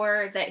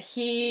Thor that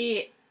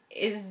he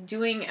is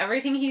doing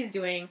everything he's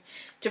doing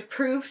to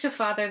prove to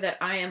Father that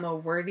I am a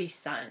worthy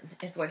son,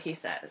 is what he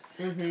says.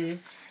 Mm-hmm.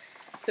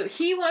 So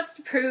he wants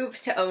to prove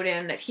to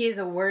Odin that he is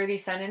a worthy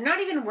son, and not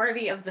even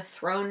worthy of the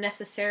throne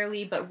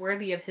necessarily, but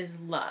worthy of his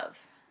love.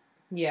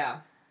 Yeah.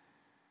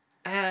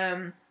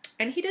 And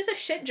he does a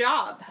shit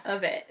job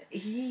of it,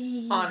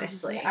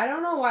 honestly. I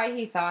don't know why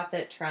he thought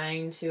that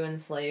trying to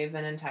enslave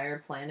an entire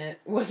planet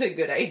was a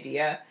good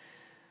idea,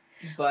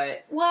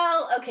 but...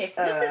 Well, okay,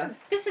 so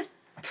this is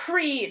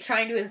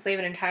pre-trying to enslave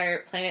an entire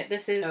planet.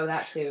 This is... Oh,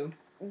 that too.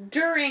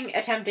 During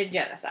attempted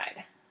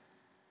genocide.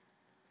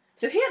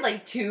 So he had,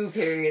 like, 2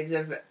 periods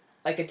of,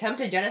 like,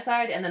 attempted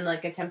genocide and then,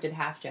 like, attempted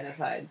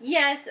half-genocide.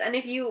 Yes, and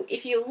if you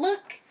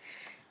look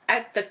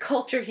at the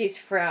culture he's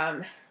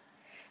from,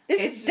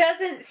 this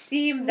doesn't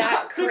seem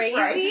that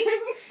crazy.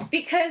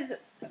 Because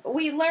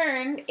we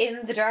learn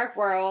in the Dark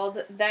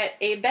World that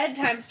a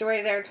bedtime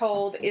story they're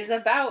told is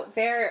about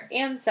their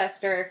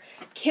ancestor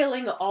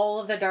killing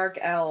all of the Dark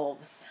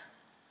Elves.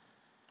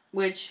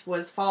 Which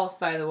was false,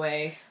 by the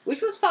way.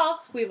 Which was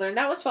false. We learned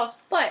that was false.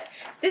 But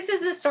this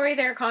is the story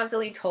they're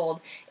constantly told,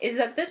 is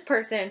that this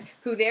person,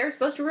 who they're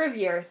supposed to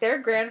revere, their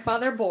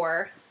grandfather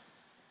Bor,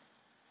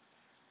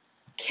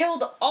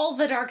 killed all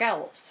the Dark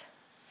Elves.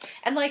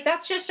 And, like,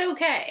 that's just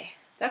okay.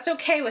 That's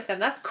okay with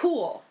them. That's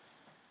cool.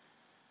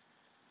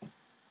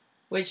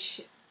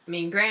 Which, I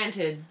mean,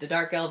 granted, the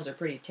Dark Elves are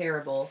pretty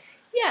terrible.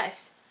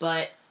 Yes.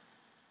 But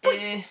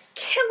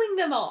killing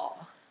them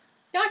all.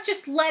 Not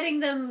just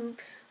letting them...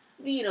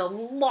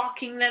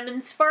 locking them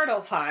in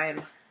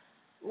Svartalfheim.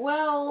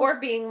 Well... Or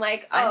being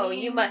like,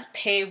 you must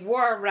pay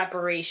war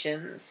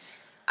reparations.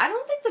 I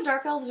don't think the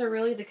Dark Elves are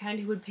really the kind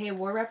who would pay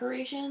war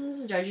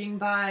reparations, judging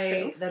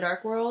by the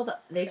Dark World.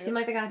 They seem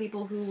like the kind of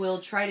people who will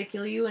try to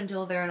kill you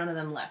until there are none of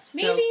them left.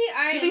 To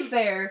be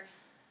fair...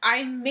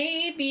 I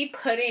may be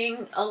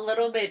putting a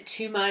little bit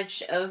too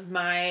much of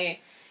my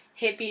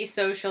hippie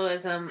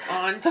socialism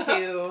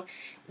onto...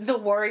 the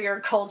warrior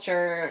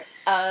culture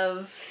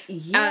of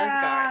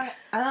Asgard.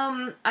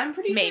 I'm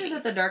pretty sure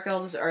that the Dark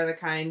Elves are the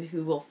kind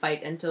who will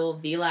fight until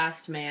the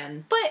last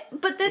man.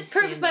 But this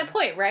proves my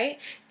point, right?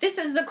 This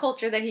is the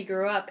culture that he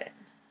grew up in.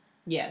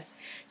 Yes.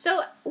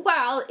 So,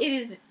 while it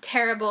is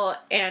terrible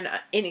and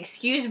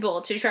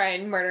inexcusable to try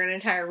and murder an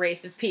entire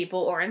race of people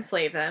or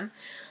enslave them,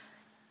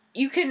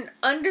 you can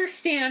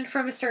understand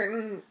from a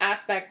certain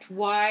aspect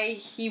why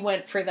he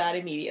went for that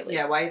immediately.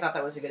 Yeah, why he thought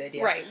that was a good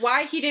idea. Right.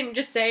 Why he didn't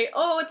just say,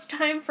 it's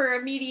time for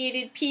a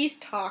mediated peace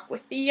talk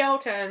with the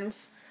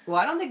Jotuns. Well,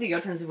 I don't think the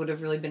Jotuns would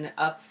have really been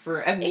up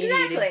for a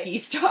mediated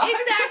peace talk.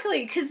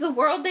 Exactly, because the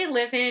world they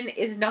live in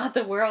is not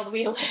the world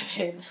we live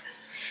in.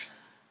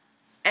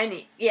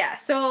 And, yeah,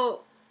 so...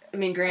 I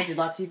mean, granted,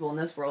 lots of people in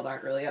this world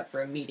aren't really up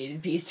for a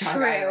mediated peace talk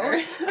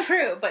either.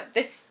 True, but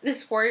this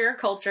warrior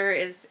culture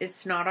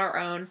it's not our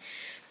own.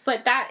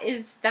 But that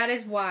is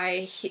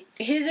why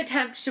his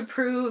attempt to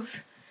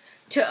prove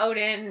to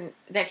Odin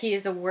that he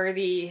is a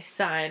worthy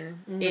son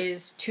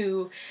is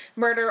to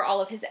murder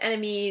all of his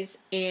enemies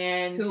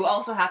and... Who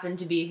also happen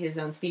to be his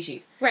own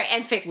species. Right,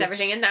 and fix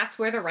everything, and that's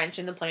where the wrench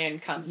in the plan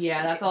comes.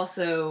 Yeah, that's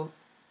also...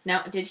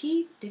 Now, did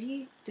he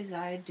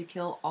decide to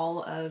kill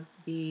all of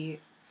the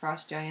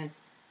frost giants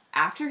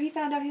after he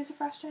found out he was a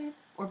frost giant?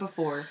 Or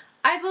before?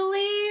 I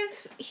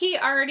believe he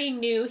already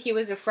knew he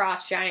was a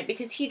frost giant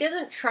because he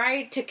doesn't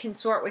try to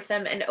consort with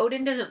them, and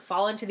Odin doesn't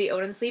fall into the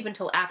Odin sleep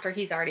until after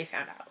he's already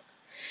found out.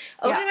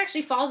 Odin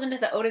actually falls into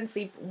the Odin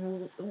sleep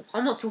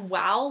almost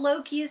while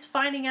Loki is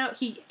finding out.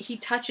 He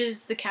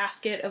touches the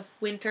casket of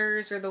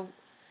Winters, or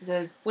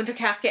the Winter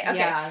casket. Okay,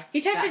 yeah,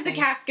 he touches the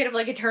casket of,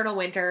 like, Eternal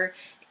Winter,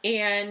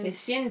 and his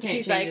skin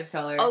changes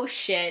color. Oh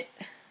shit,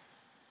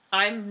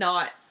 I'm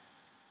not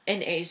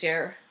an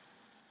Aesir.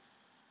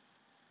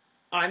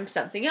 I'm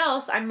something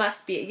else. I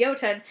must be a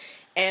Jotun.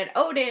 And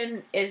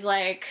Odin is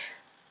like,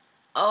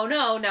 oh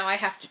no, now I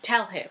have to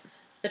tell him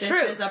the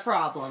truth. This is a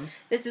problem.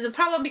 This is a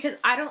problem because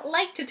I don't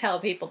like to tell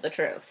people the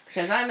truth.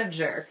 Because I'm a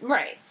jerk.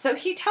 Right. So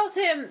he tells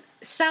him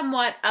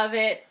somewhat of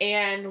it,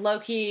 and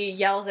Loki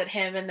yells at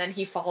him, and then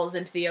he falls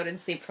into the Odin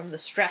sleep from the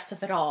stress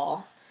of it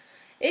all.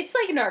 It's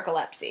like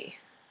narcolepsy.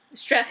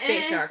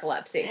 Stress-based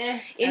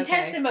narcolepsy.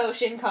 Intense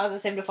emotion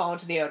causes him to fall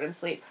into the Odin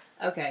sleep.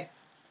 Okay.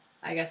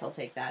 I guess I'll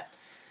take that.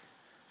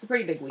 It's a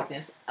pretty big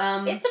weakness.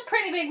 It's a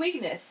pretty big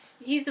weakness.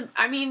 He's an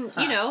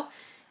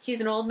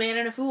old man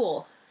and a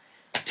fool.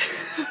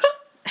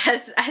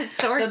 as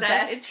Thor the says,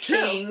 best it's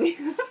king.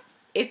 True.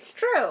 It's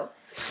true.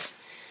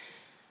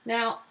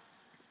 Now,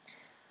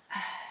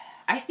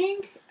 I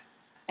think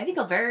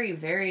a very,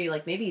 very,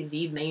 like, maybe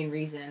the main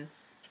reason,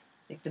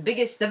 like, the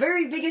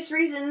very biggest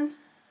reason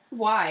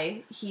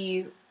why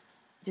he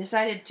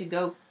decided to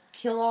go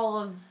kill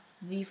all of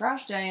the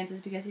frost giants is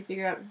because he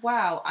figured out,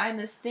 wow, I'm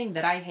this thing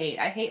that I hate.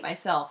 I hate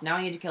myself. Now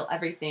I need to kill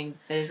everything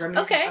that is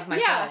reminiscent of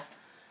myself.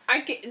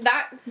 Yeah.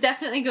 That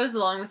definitely goes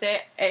along with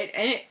it.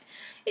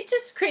 It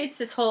just creates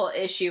this whole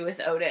issue with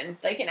Odin.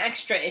 Like, an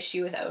extra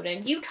issue with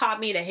Odin. You taught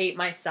me to hate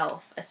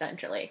myself,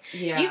 essentially.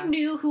 Yeah. You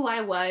knew who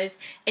I was,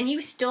 and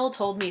you still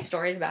told me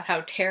stories about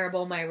how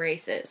terrible my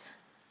race is.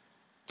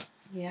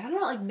 Yeah, I don't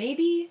know, like,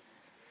 maybe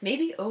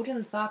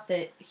Odin thought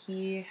that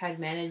he had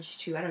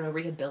managed to, I don't know,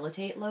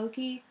 rehabilitate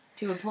Loki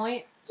to a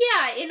point.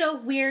 Yeah, in a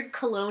weird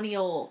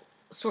colonial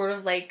sort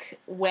of, like,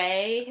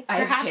 way.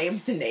 Perhaps, I've tamed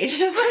the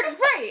native.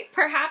 Right.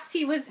 Perhaps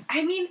he was...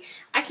 I mean,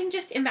 I can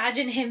just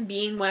imagine him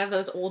being one of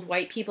those old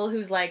white people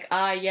who's like,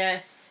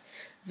 yes,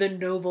 the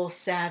noble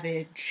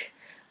savage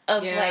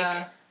of,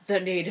 like, the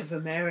Native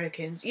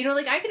Americans. You know,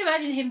 like, I can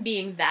imagine him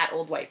being that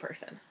old white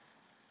person.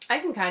 I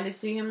can kind of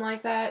see him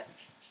like that.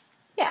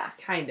 Yeah.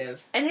 Kind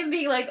of. And him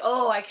being like,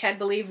 oh, I can't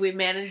believe we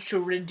managed to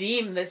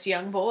redeem this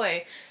young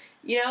boy.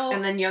 You know?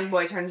 And then young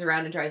boy turns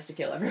around and tries to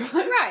kill everyone.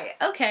 Right.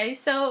 Okay,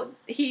 so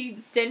he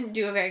didn't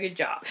do a very good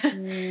job.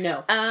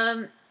 No.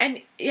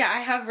 And yeah, I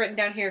have written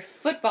down here,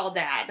 football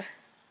dad.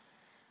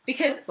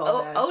 Because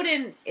dad.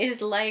 Odin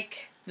is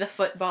like the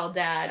football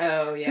dad.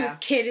 Oh, yeah. Whose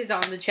kid is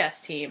on the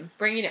chess team.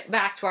 Bringing it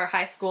back to our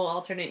high school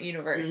alternate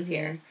universe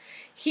here.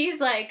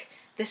 He's like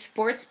the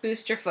sports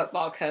booster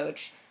football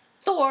coach.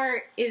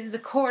 Thor is the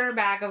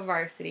quarterback of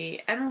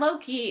varsity. And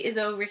Loki is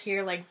over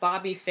here like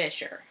Bobby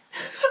Fischer.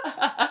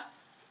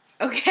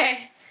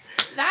 Okay?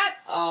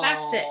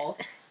 That's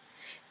it.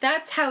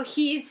 That's how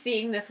he's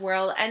seeing this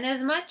world. And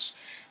as much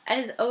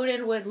as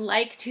Odin would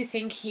like to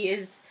think he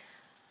is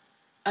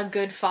a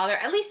good father,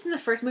 at least in the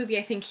first movie,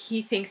 I think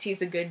he thinks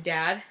he's a good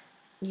dad.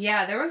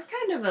 Yeah, there was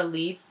kind of a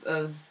leap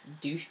of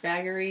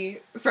douchebaggery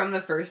from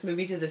the first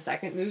movie to the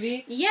second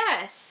movie.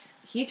 Yes.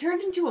 He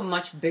turned into a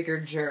much bigger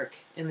jerk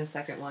in the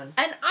second one.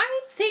 And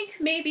I think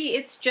maybe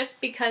it's just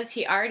because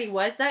he already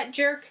was that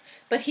jerk,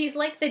 but he's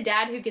like the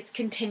dad who gets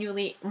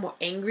continually more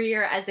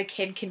angrier as a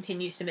kid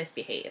continues to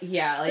misbehave.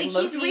 Yeah, like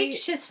Loki, he's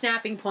reached his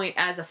snapping point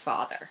as a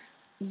father.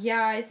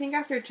 Yeah, I think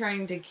after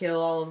trying to kill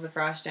all of the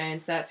frost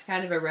giants, that's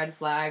kind of a red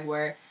flag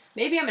where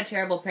maybe I'm a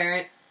terrible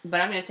parent,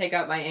 but I'm going to take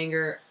out my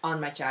anger on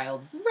my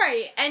child.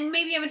 Right, and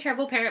maybe I'm a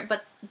terrible parent,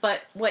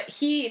 but what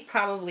he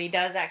probably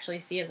does actually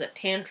see as a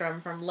tantrum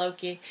from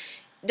Loki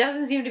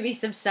doesn't seem to be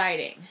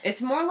subsiding.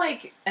 It's more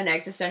like an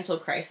existential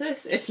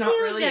crisis. It's not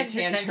really a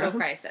tantrum.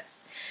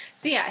 Crisis.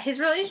 So yeah, his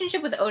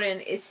relationship with Odin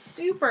is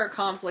super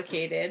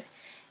complicated,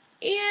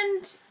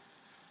 and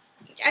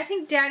I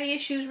think daddy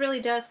issues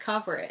really does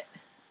cover it.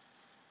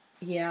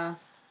 Yeah.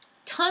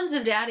 Tons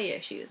of daddy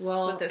issues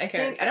with this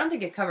character. I don't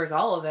think it covers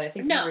all of it. I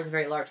think it covers a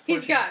very large portion.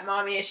 He's got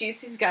mommy issues.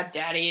 He's got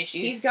daddy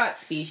issues. He's got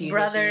species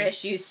brother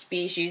issues,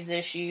 species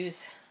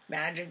issues,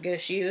 magic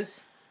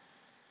issues,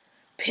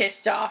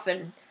 pissed off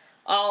and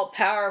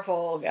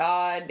all-powerful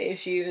god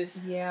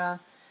issues. Yeah.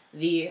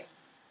 The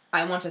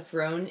I want a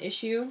throne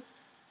issue.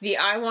 The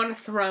I want a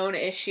throne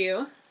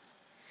issue.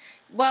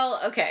 Well,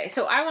 okay,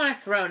 so I want a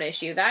throne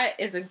issue. That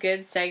is a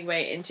good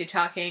segue into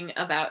talking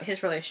about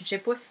his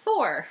relationship with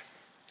Thor.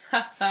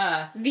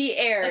 The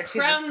heir to the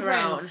throne.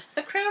 Prince.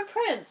 The Crown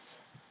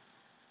Prince.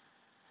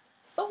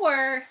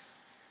 Thor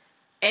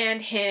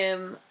and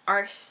him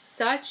are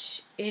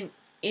such an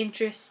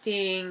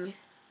interesting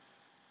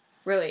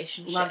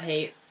relationship.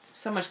 Love-hate.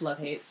 So much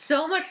love-hate.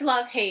 So much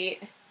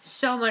love-hate.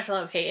 So much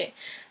love-hate.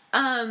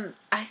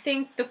 I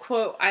think the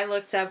quote I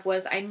looked up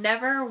was, I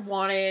never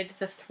wanted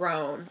the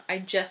throne. I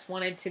just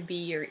wanted to be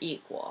your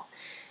equal.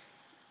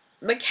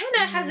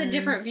 McKenna has a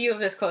different view of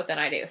this quote than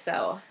I do,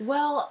 so.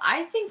 Well,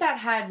 I think that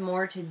had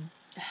more to...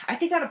 I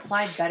think that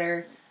applied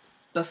better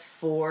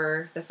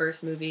before the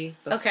first movie.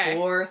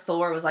 Before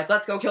Thor was like,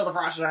 let's go kill the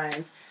frost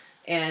giants.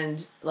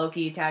 And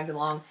Loki tagged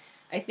along.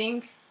 I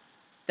think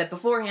that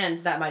beforehand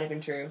that might have been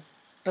true.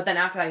 But then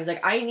after that, he's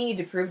like, I need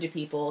to prove to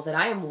people that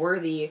I am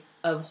worthy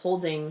of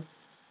holding,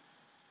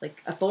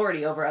 like,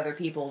 authority over other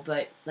people.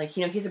 But, like,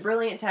 you know, he's a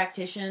brilliant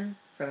tactician,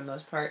 for the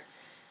most part.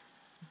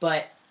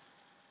 But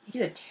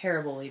he's a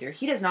terrible leader.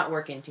 He does not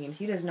work in teams.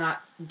 He does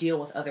not deal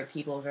with other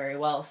people very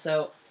well.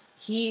 So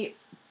he's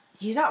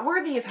not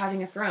worthy of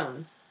having a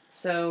throne.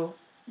 So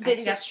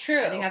this is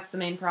true. I think that's the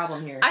main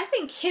problem here. I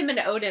think him and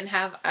Odin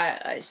have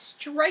a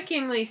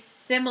strikingly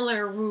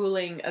similar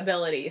ruling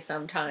ability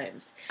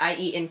sometimes,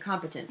 i.e.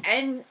 incompetent.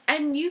 And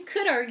you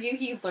could argue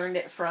he learned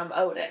it from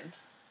Odin.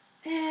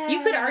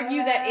 You could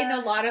argue that in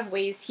a lot of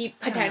ways he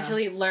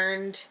potentially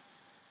learned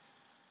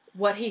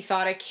what he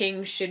thought a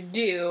king should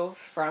do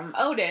from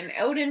Odin.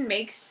 Odin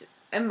makes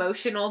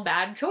emotional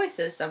bad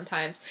choices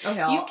sometimes. Okay,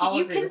 I'll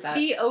you agree can with that.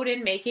 see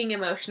Odin making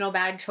emotional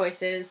bad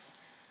choices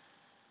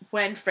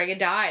when Frigga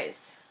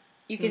dies.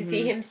 You can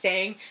see him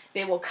saying,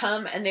 they will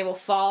come and they will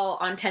fall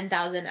on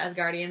 10,000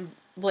 Asgardian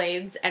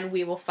blades and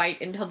we will fight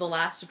until the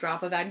last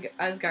drop of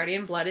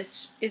Asgardian blood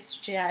is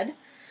shed.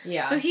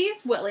 Yeah. So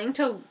he's willing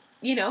to,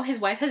 you know, his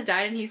wife has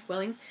died and he's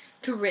willing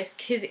to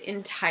risk his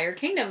entire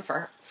kingdom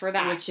for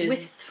that. Which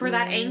is for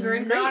that anger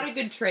and grief. Not a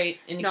good trait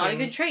in a king. Not a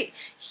good trait.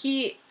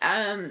 He,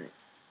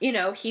 you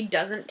know, he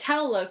doesn't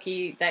tell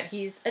Loki that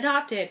he's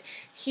adopted.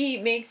 He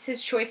makes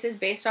his choices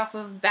based off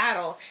of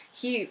battle.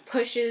 He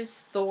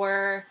pushes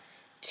Thor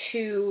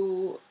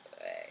to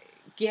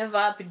give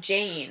up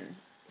Jane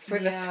for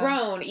the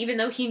throne, even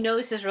though he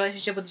knows his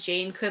relationship with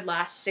Jane could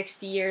last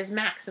 60 years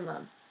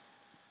maximum.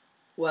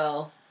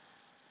 Well,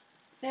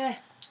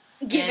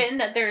 given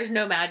that there is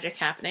no magic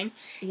happening.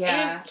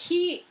 Yeah.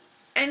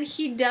 And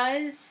he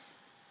does,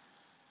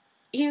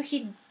 you know,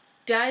 he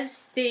does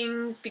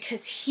things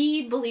because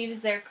he believes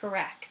they're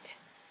correct.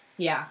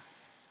 Yeah.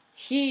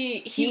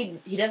 He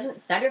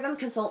doesn't, neither of them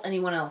consult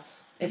anyone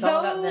else. It's all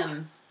about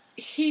them.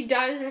 He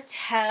does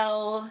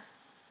tell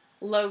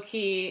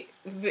Loki,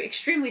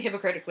 extremely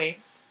hypocritically,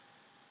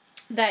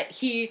 that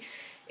he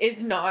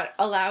is not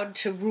allowed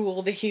to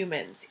rule the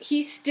humans.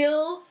 He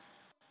still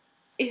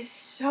is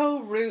so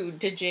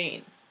rude to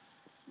Jane.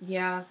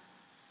 Yeah.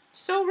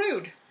 So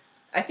rude.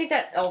 I think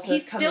that also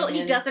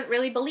he doesn't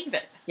really believe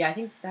it. Yeah, I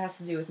think that has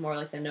to do with more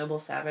like the noble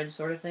savage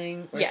sort of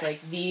thing. Where it's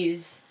like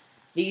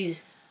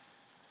these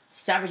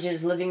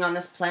savages living on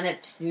this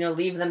planet,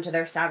 leave them to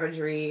their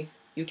savagery.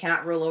 You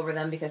cannot rule over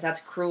them because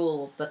that's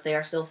cruel, but they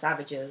are still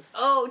savages.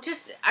 Oh,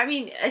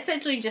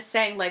 essentially just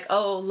saying like,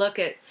 oh, look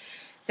at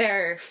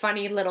their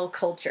funny little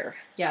culture.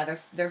 Yeah,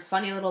 their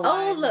funny little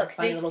lives. Oh, look,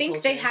 they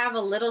think they have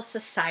a little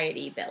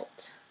society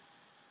built.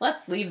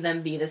 Let's leave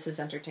them be. This is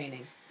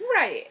entertaining.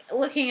 Right,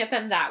 looking at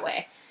them that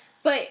way.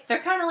 But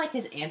they're kind of like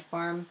his ant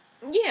farm.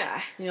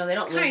 Yeah. They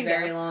don't live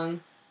very long.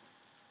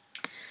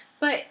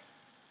 But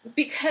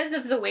because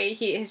of the way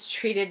he has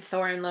treated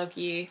Thor and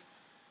Loki,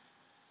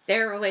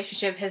 their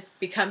relationship has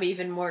become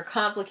even more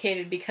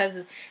complicated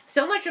because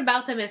so much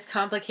about them is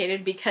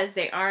complicated because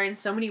they are in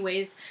so many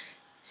ways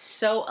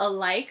so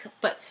alike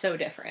but so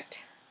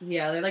different.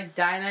 Yeah, they're like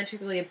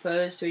diametrically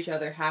opposed to each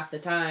other half the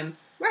time.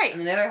 Right. And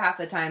then the other half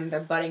of the time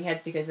they're butting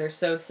heads because they're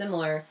so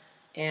similar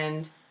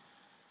and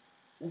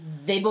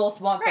they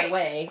both want their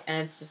way,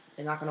 and it's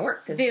not going to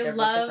work because they're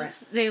both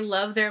different. They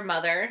love their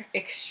mother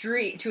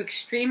to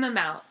extreme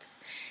amounts.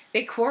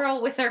 They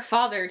quarrel with their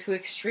father to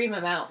extreme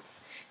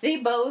amounts. They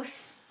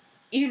both,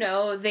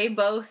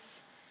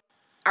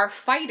 are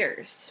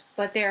fighters,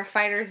 but they are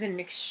fighters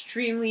in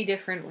extremely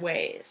different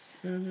ways.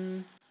 Mm-hmm.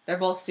 They're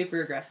both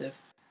super aggressive.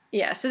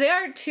 Yeah, so they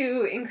are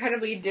two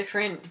incredibly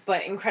different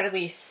but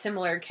incredibly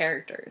similar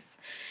characters.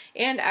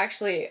 And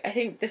actually, I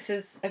think this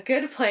is a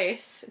good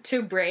place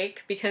to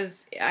break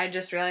because we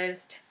just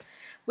realized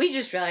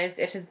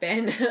it has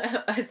been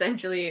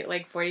essentially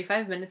like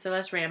 45 minutes of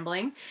us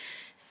rambling.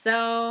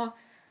 So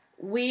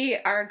we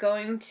are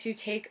going to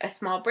take a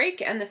small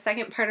break, and the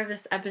second part of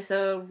this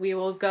episode, we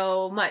will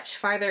go much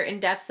farther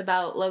in depth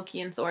about Loki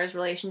and Thor's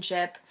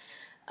relationship,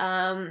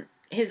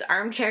 his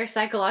armchair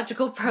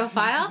psychological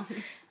profile,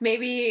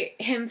 maybe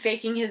him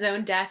faking his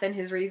own death and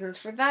his reasons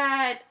for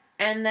that,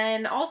 and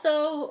then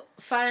also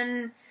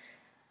fun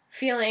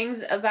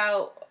feelings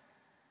about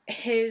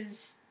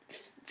his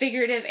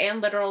figurative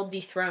and literal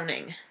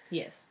dethroning.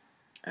 Yes.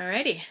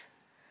 Alrighty.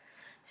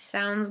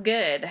 Sounds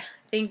good.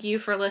 Thank you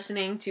for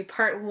listening to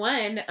part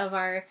 1 of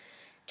our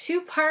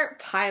 2-part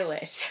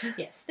pilot.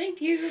 Yes,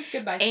 thank you.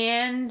 Goodbye.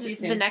 And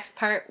the next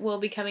part will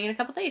be coming in a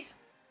couple days.